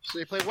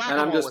you play whack-a-mole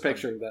And I'm just with them.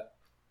 picturing that.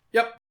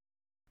 Yep.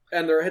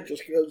 And their head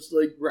just goes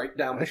like right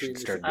down I between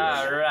should your start doing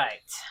shoulders. that. All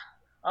right.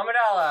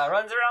 Amidala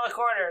runs around the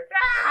corner.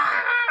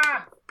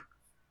 Ah!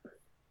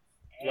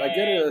 Do I get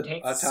And an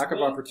takes a attack of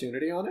swing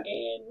opportunity on it?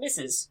 and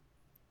misses.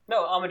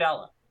 No,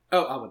 Amidala.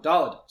 Oh,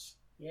 Amidala does.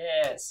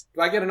 Yes.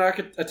 Do I get an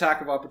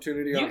attack of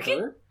opportunity You on can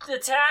her?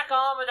 attack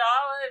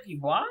Amidala if you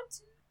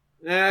want.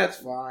 That's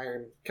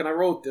fine. Can I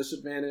roll with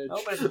disadvantage?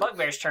 Oh, but it's the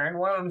bugbear's turn.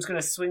 One of them's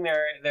going to swing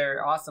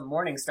their awesome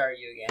morning star at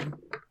you again.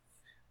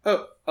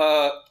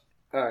 Alright,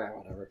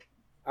 whatever.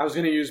 I was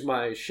gonna use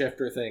my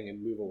shifter thing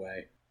and move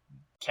away.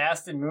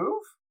 Cast and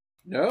move?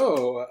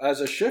 No, as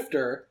a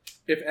shifter,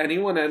 if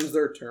anyone ends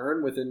their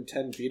turn within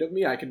 10 feet of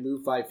me, I can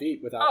move 5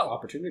 feet without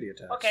opportunity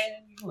attacks. Okay,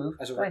 then you can move.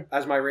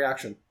 As my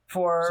reaction.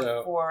 For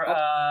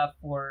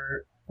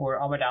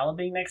Amidala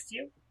being next to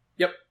you?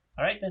 Yep.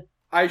 Alright then.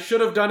 I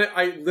should have done it.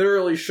 I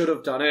literally should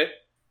have done it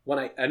when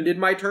I ended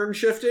my turn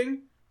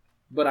shifting,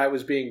 but I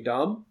was being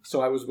dumb,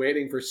 so I was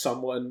waiting for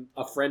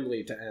a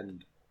friendly to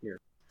end here.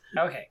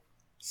 Okay.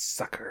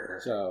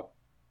 Sucker. So,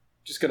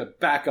 just gonna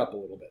back up a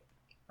little bit.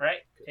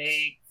 Right.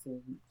 Take a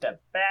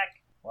step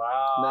back.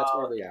 Wow. And that's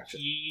my reaction.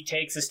 He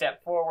takes a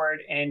step forward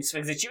and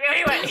swings at you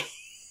anyway.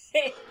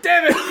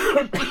 Damn it!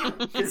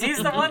 Because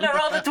he's the one that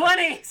rolled a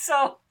 20,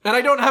 so... And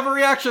I don't have a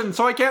reaction,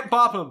 so I can't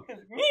pop him.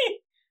 Me!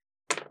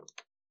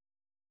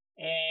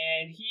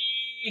 And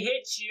he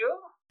hits you.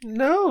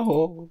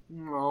 No.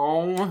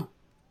 No.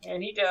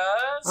 And he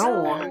does. I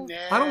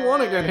don't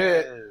want to get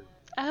hit.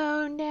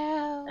 Oh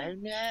no. Oh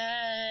no.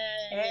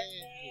 And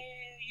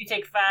you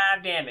take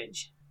 5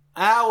 damage.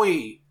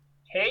 Owie.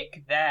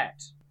 Take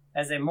that.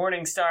 As a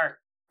morning star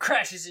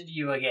crashes into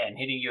you again,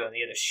 hitting you on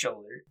the other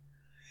shoulder.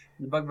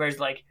 The bugbear's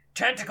like,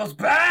 tentacles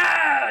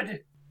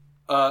bad!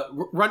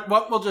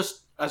 What will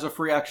just, as a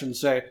free action,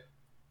 say,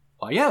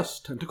 why yes,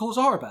 tentacles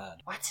are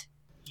bad. What?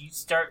 You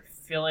start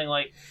feeling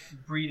like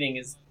breathing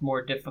is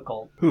more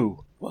difficult.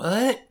 Who?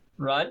 What?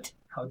 Runt,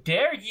 how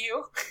dare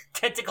you?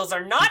 Tentacles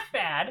are not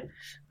bad!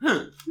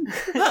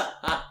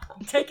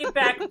 Take it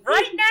back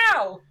right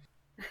now!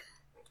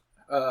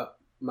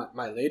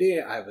 My lady,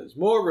 I was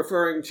more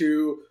referring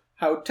to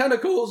how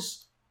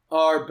tentacles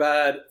are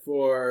bad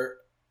for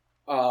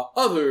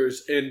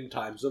others in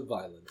times of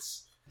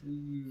violence.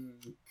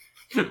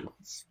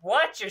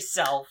 Watch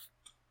yourself.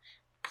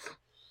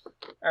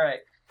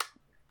 Alright.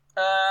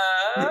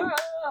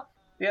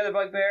 The other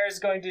bugbear is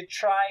going to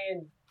try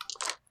and...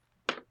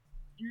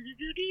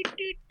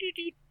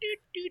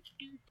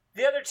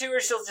 The other two are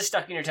still just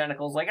stuck in your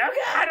tentacles, like, oh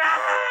god!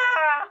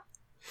 Ah!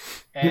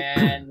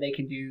 And they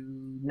can do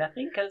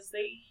nothing because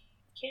they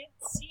can't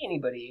see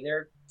anybody.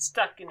 They're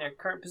stuck in their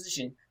current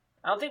position.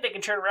 I don't think they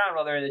can turn around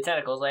while they're in the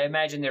tentacles. I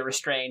imagine they're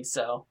restrained,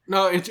 so...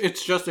 No,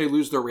 it's just they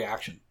lose their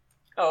reaction.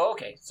 Oh,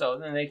 okay. So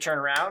then they turn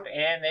around,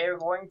 and they're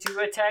going to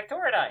attack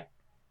Toradai.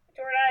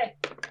 Toradai!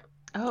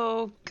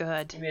 Oh,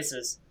 good. He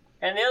misses.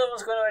 And the other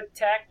one's going to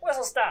attack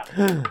Whistle Stop.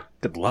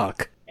 Good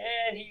luck.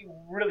 And he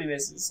really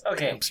misses.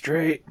 Okay. I'm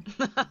straight.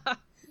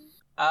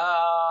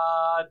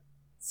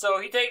 So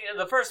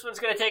the first one's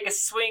gonna take a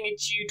swing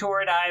at you,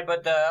 Toradai,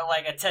 but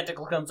a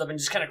tentacle comes up and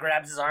just kind of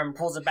grabs his arm and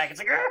pulls it back. It's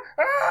like,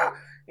 ah!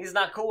 He's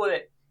not cool with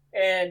it.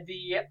 And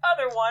the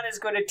other one is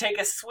going to take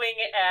a swing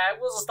at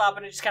Whistle Stop,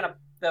 and it just kind of,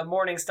 the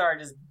Morning Star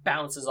just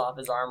bounces off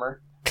his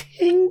armor.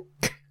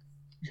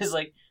 He's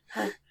like,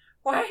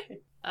 what?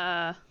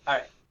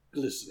 Alright.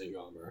 Glistening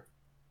armor.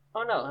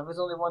 Oh no, there was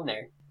only one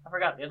there. I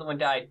forgot, the other one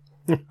died.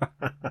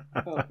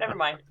 Oh, never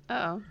mind.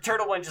 Oh.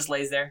 Turtle one just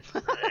lays there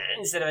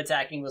instead of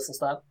attacking Whistle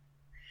Stop.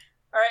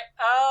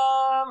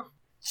 Alright,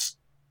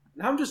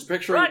 Now I'm just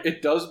picturing Run!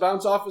 it does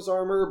bounce off his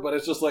armor, but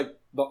it's just like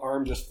the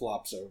arm just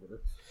flops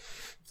over.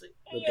 It's like,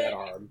 The dead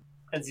arm.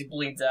 as he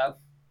bleeds out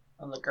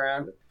on the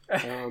ground.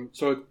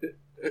 So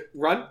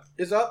Runt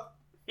is up.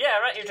 Yeah,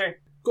 right, your turn.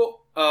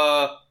 Cool.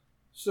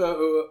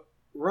 So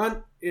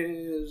Runt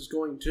is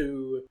going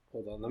to...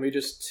 Hold on, let me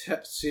just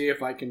see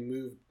if I can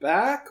move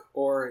back,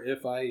 or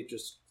if I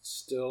just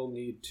still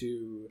need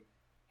to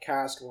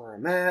cast where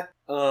I'm at.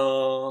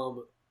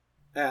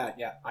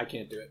 Yeah, I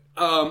can't do it.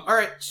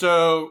 Alright,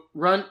 so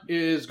Runt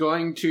is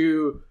going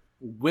to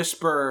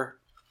whisper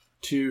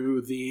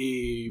to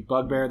the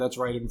bugbear that's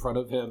right in front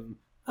of him.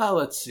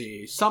 Let's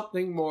see,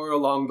 something more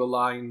along the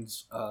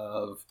lines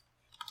of...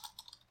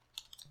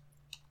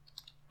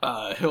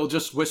 he'll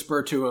just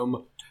whisper to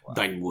him,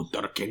 Dein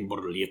Mutter kann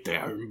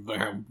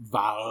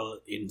Val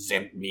in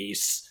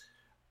Zentmis,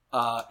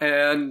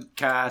 and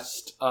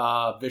cast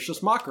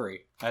Vicious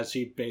Mockery, as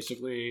he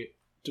basically,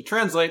 to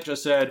translate,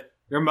 just said,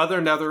 your mother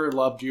never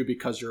loved you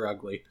because you're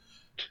ugly.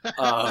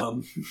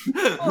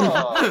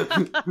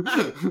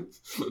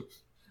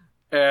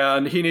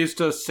 And he needs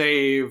to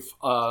save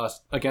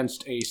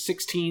against a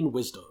 16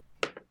 wisdom.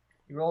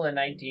 You rolled a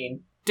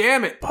 19.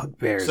 Damn it!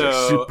 Bugbears So,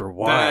 are super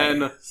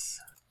wise.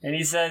 And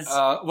he says,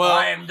 well,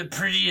 I am the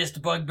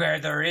prettiest bugbear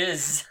there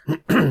is.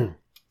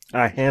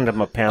 I hand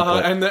him a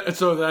pamphlet.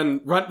 So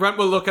then Runt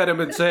will look at him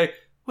and say,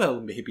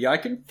 well, maybe I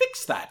can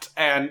fix that.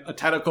 And a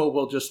tentacle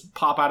will just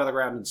pop out of the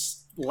ground and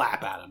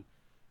slap at him.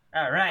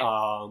 Alright.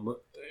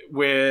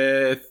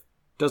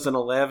 Does an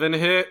 11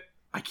 hit?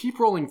 I keep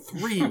rolling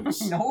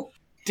 3s. No.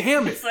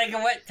 Damn it. It's like a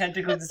wet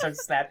tentacle just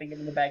starts slapping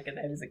him in the back of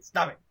the head. He's like,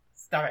 stop it.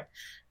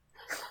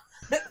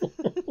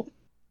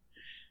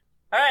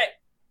 Alright.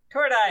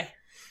 Toradai.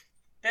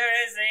 There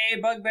is a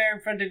bugbear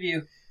in front of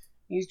you.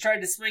 He's tried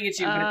to swing at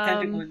you, but a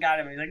tentacle got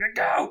him. He's like,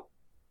 go!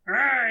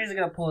 He's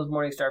gonna pull his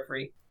Morning Star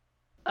free.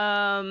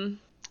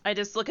 I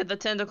just look at the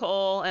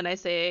tentacle and I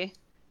say,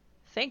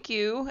 "Thank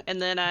you,"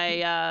 and then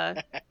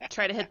I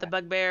try to hit the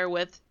bugbear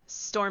with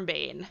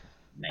Stormbane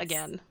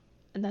again,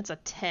 and that's a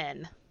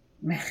 10.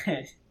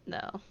 Man,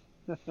 No,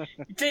 you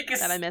take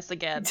and I miss you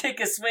again. take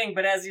a swing,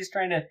 but as he's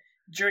trying to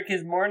jerk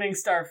his Morning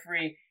Star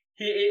free,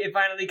 it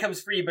finally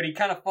comes free, but he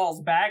kind of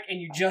falls back, and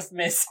you just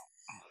miss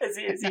as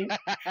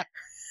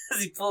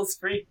he pulls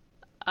free.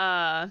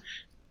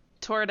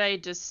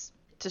 Tordai just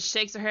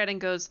shakes her head and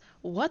goes,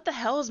 "What the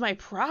hell is my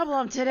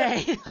problem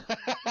today?"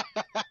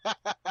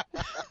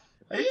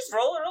 Are you just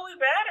rolling really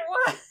bad or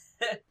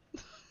what?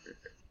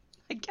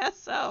 I guess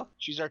so.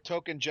 She's our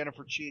token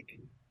Jennifer Cheek.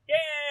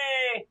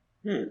 Yay!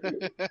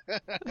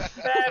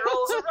 Bad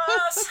rolls for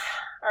us.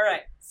 All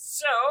right.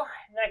 So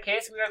in that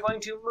case, we are going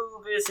to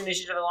move this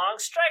initiative along.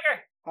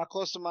 Striker, How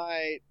close am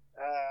I?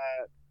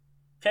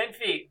 10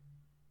 feet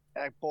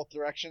Both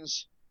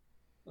directions.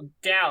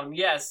 down.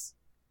 Yes.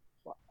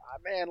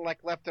 Man, like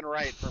left and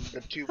right from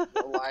the two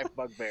alive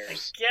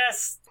bugbears.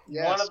 Yes.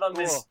 Yes, One of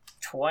them is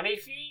cool. 20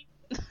 feet.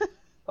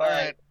 All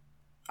right,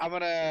 I'm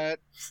gonna.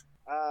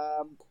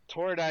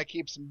 Tordai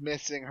keeps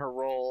missing her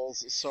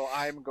rolls, so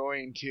I'm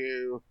going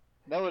to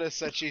notice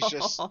that she's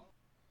just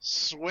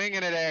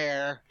swinging at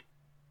air,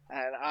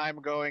 and I'm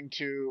going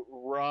to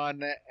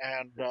run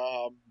and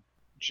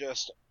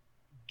just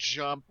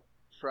jump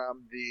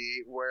from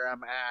the where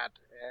I'm at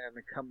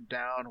and come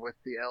down with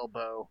the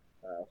elbow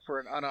for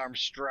an unarmed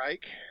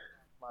strike.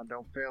 Come on,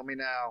 don't fail me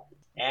now.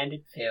 And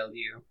it failed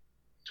you.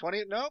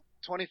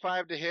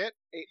 25 to hit,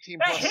 18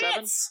 That plus 7.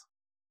 hits.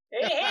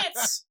 It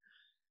hits.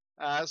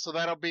 So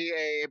that'll be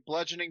a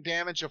bludgeoning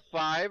damage of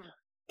 5.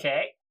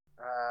 Okay.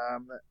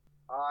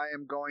 I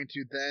am going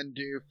to then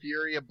do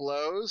Fury of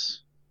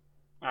Blows,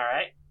 All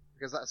right.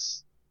 because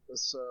that's...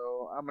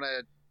 So I'm going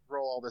to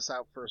roll all this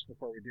out first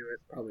before we do it.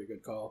 Probably a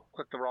good call.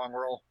 Click the wrong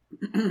roll.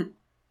 Come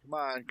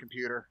on,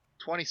 computer.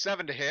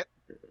 27 to hit,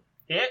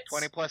 Hits.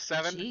 20 plus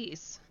 7.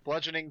 Jeez.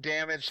 Bludgeoning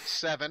damage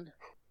 7.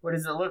 What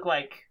does it look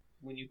like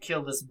when you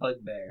kill this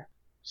bugbear?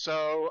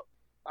 So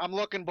I'm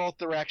looking both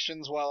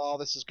directions while all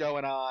this is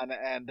going on,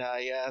 and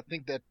I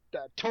think that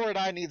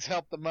Tordai needs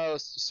help the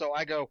most, so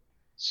I go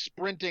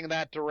sprinting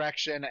that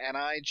direction, and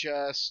I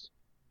just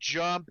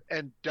jump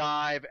and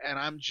dive, and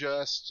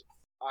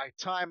I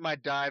time my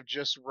dive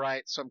just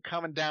right, so I'm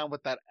coming down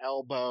with that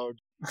elbow,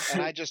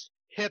 and I just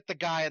hit the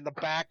guy in the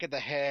back of the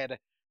head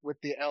with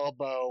the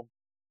elbow,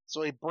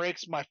 so he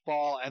breaks my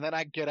fall, and then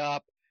I get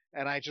up,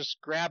 and I just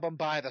grab him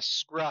by the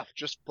scruff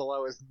just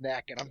below his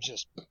neck, and I'm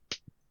just...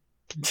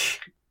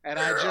 And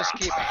I just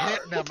keep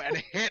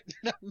hitting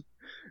him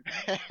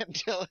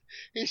until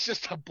he's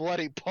just a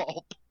bloody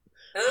pulp.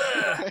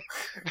 Ugh.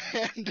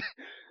 And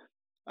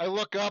I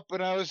look up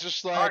and I was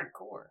just like,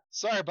 Hardcore.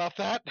 sorry about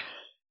that.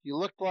 You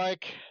looked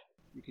like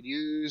you could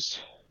use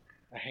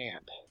a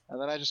hand. And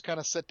then I just kind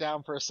of sit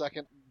down for a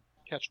second and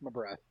catch my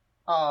breath.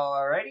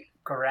 Alrighty.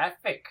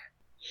 Graphic.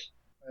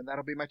 And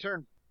that'll be my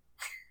turn.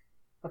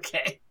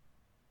 Okay.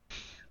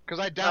 Because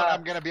I doubt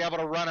I'm going to be able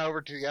to run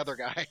over to the other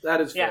guy. That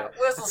is Yeah. fair.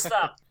 Whistle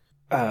stop.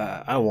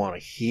 I want to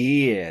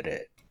hit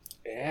it.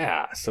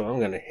 Yeah, so I'm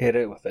gonna hit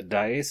it with a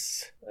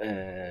dice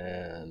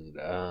and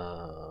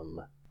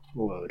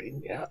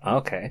loading. Yeah,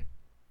 okay.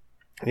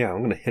 Yeah,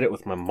 I'm gonna hit it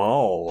with my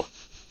maul,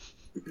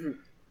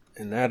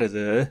 and that is a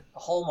The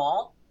whole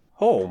mall.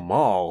 whole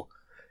maul.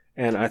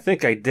 And I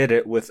think I did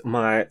it with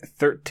my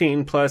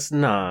 13 plus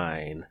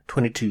 9,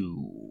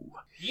 22.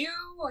 You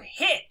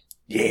hit.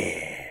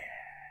 Yeah.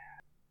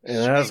 And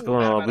that's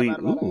gonna be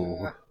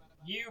ooh.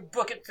 You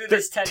book it through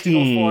this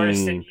tentacle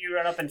forest, and you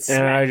run up and smack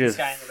And I this just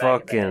guy in the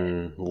back of the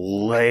head. fucking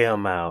lay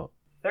him out.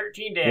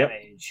 13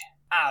 damage.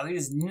 Ow, he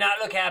does not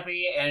look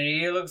happy, and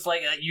he looks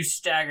like you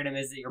staggered him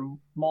as your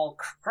maul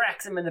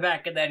cracks him in the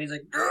back of that. He's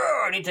like,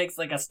 "Grr!" And he takes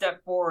like a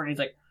step forward, and he's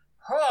like,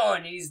 oh,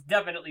 and he's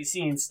definitely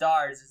seeing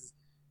stars. His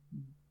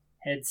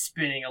head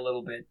spinning a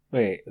little bit.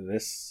 Wait,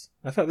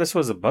 I thought this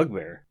was a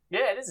bugbear.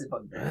 Yeah, it is a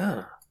bugbear.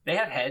 Yeah. They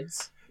have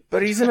heads.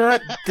 But he's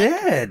not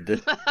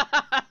dead.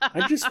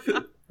 I just...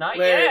 Not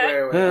Wait. yet.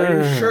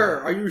 Are you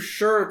sure? Are you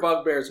sure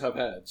bugbears have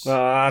heads? Well,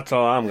 that's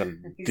all I'm gonna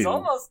do. He's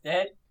almost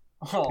dead.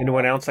 Oh,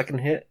 Anyone else I can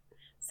hit?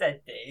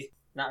 said they.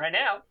 Not right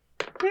now.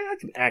 Yeah, I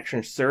can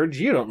action surge.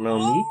 You don't know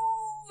me.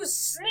 Oh,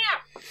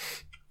 snap!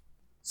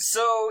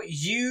 So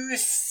you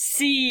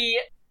see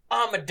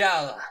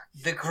Amidala,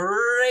 the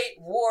great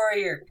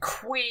warrior,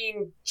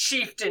 queen,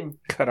 chieftain,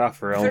 Cut off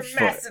her own with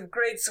foot. massive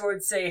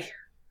greatsword say,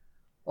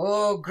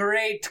 "Oh,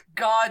 great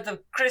god of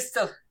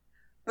crystal,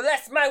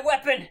 bless my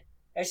weapon!"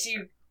 As she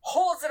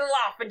holds it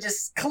aloft and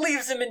just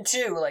cleaves him in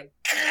two, like,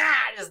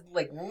 just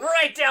like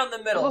right down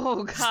the middle.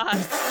 Oh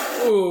god.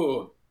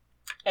 Ooh.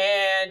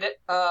 And,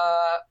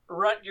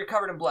 Runt, you're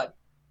covered in blood.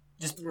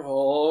 Just,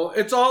 Oh,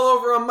 it's all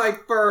over on my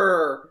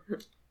fur.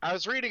 I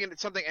was reading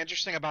something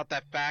interesting about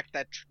that fact,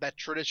 that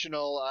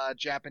traditional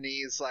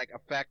Japanese like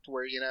effect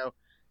where you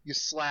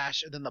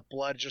slash and then the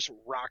blood just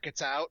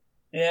rockets out.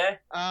 yeah?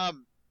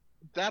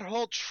 That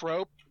whole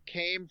trope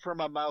came from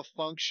a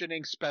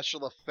malfunctioning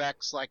special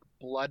effects like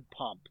blood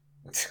pump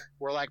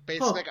where like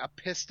basically like a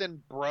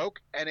piston broke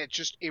and it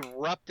just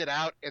erupted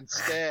out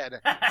instead.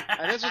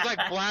 And this was like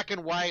black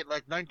and white,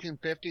 like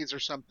 1950s or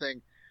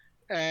something.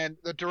 And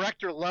the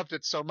director loved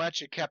it so much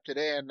he kept it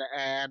in,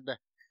 and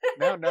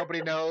now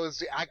nobody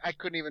knows. I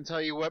couldn't even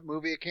tell you what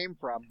movie it came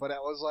from, but I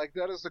was like,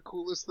 that is the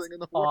coolest thing in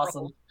the world.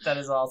 Awesome. That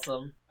is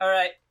awesome.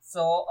 Alright,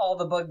 so all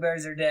the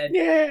bugbears are dead.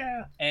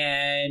 Yeah.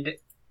 And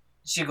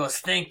she goes,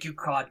 "Thank you,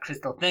 Cloud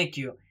Crystal, thank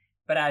you."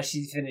 But as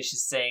she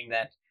finishes saying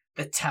that,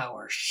 the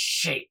tower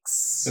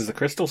shakes. Is the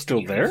crystal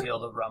still You there? can feel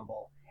the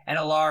rumble and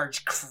a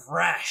large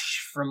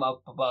crash from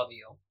up above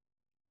you.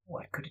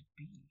 What could it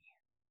be?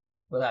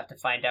 We'll have to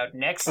find out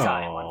next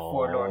time on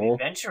Forlorn Aw.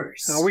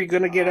 Adventurers. How are we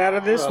gonna get out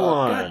of this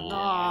one?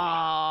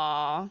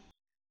 Aww.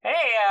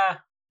 Hey,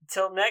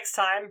 until next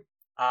time,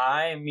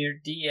 I'm your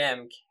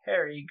DM,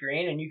 Carrie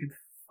Green, and you can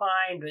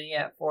find me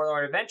at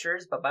Forlorn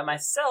Adventures, but by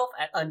myself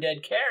at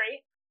Undead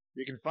Carrie.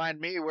 You can find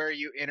me where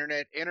you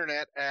internet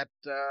at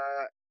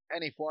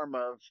any form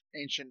of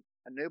ancient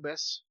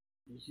Anubis.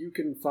 You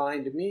can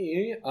find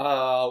me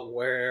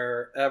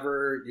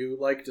wherever you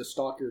like to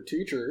stalk your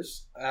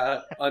teachers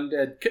at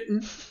Undead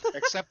Kitten.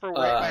 Except for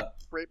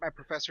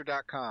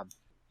ratemyprofessor.com.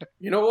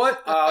 You know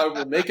what? I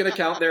will make an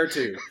account there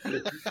too.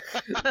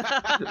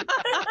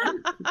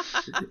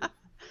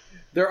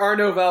 There are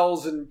no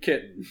vowels in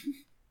kitten.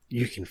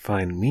 You can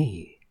find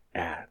me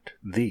at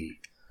 _moon_mayor.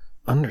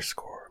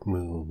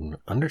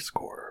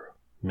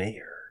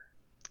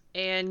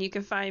 And you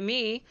can find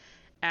me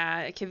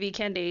at Kivi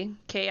Kendi,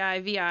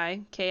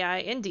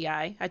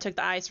 KIVIKINDI. I took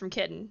the I's from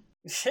Kitten.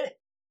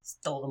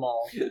 Stole them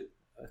all. Sure.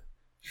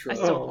 I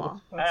stole them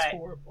all. That's Alright.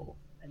 horrible.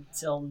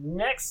 Until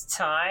next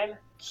time,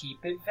 keep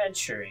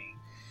adventuring.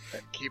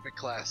 And keep it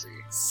classy.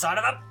 Son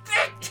of a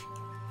bitch!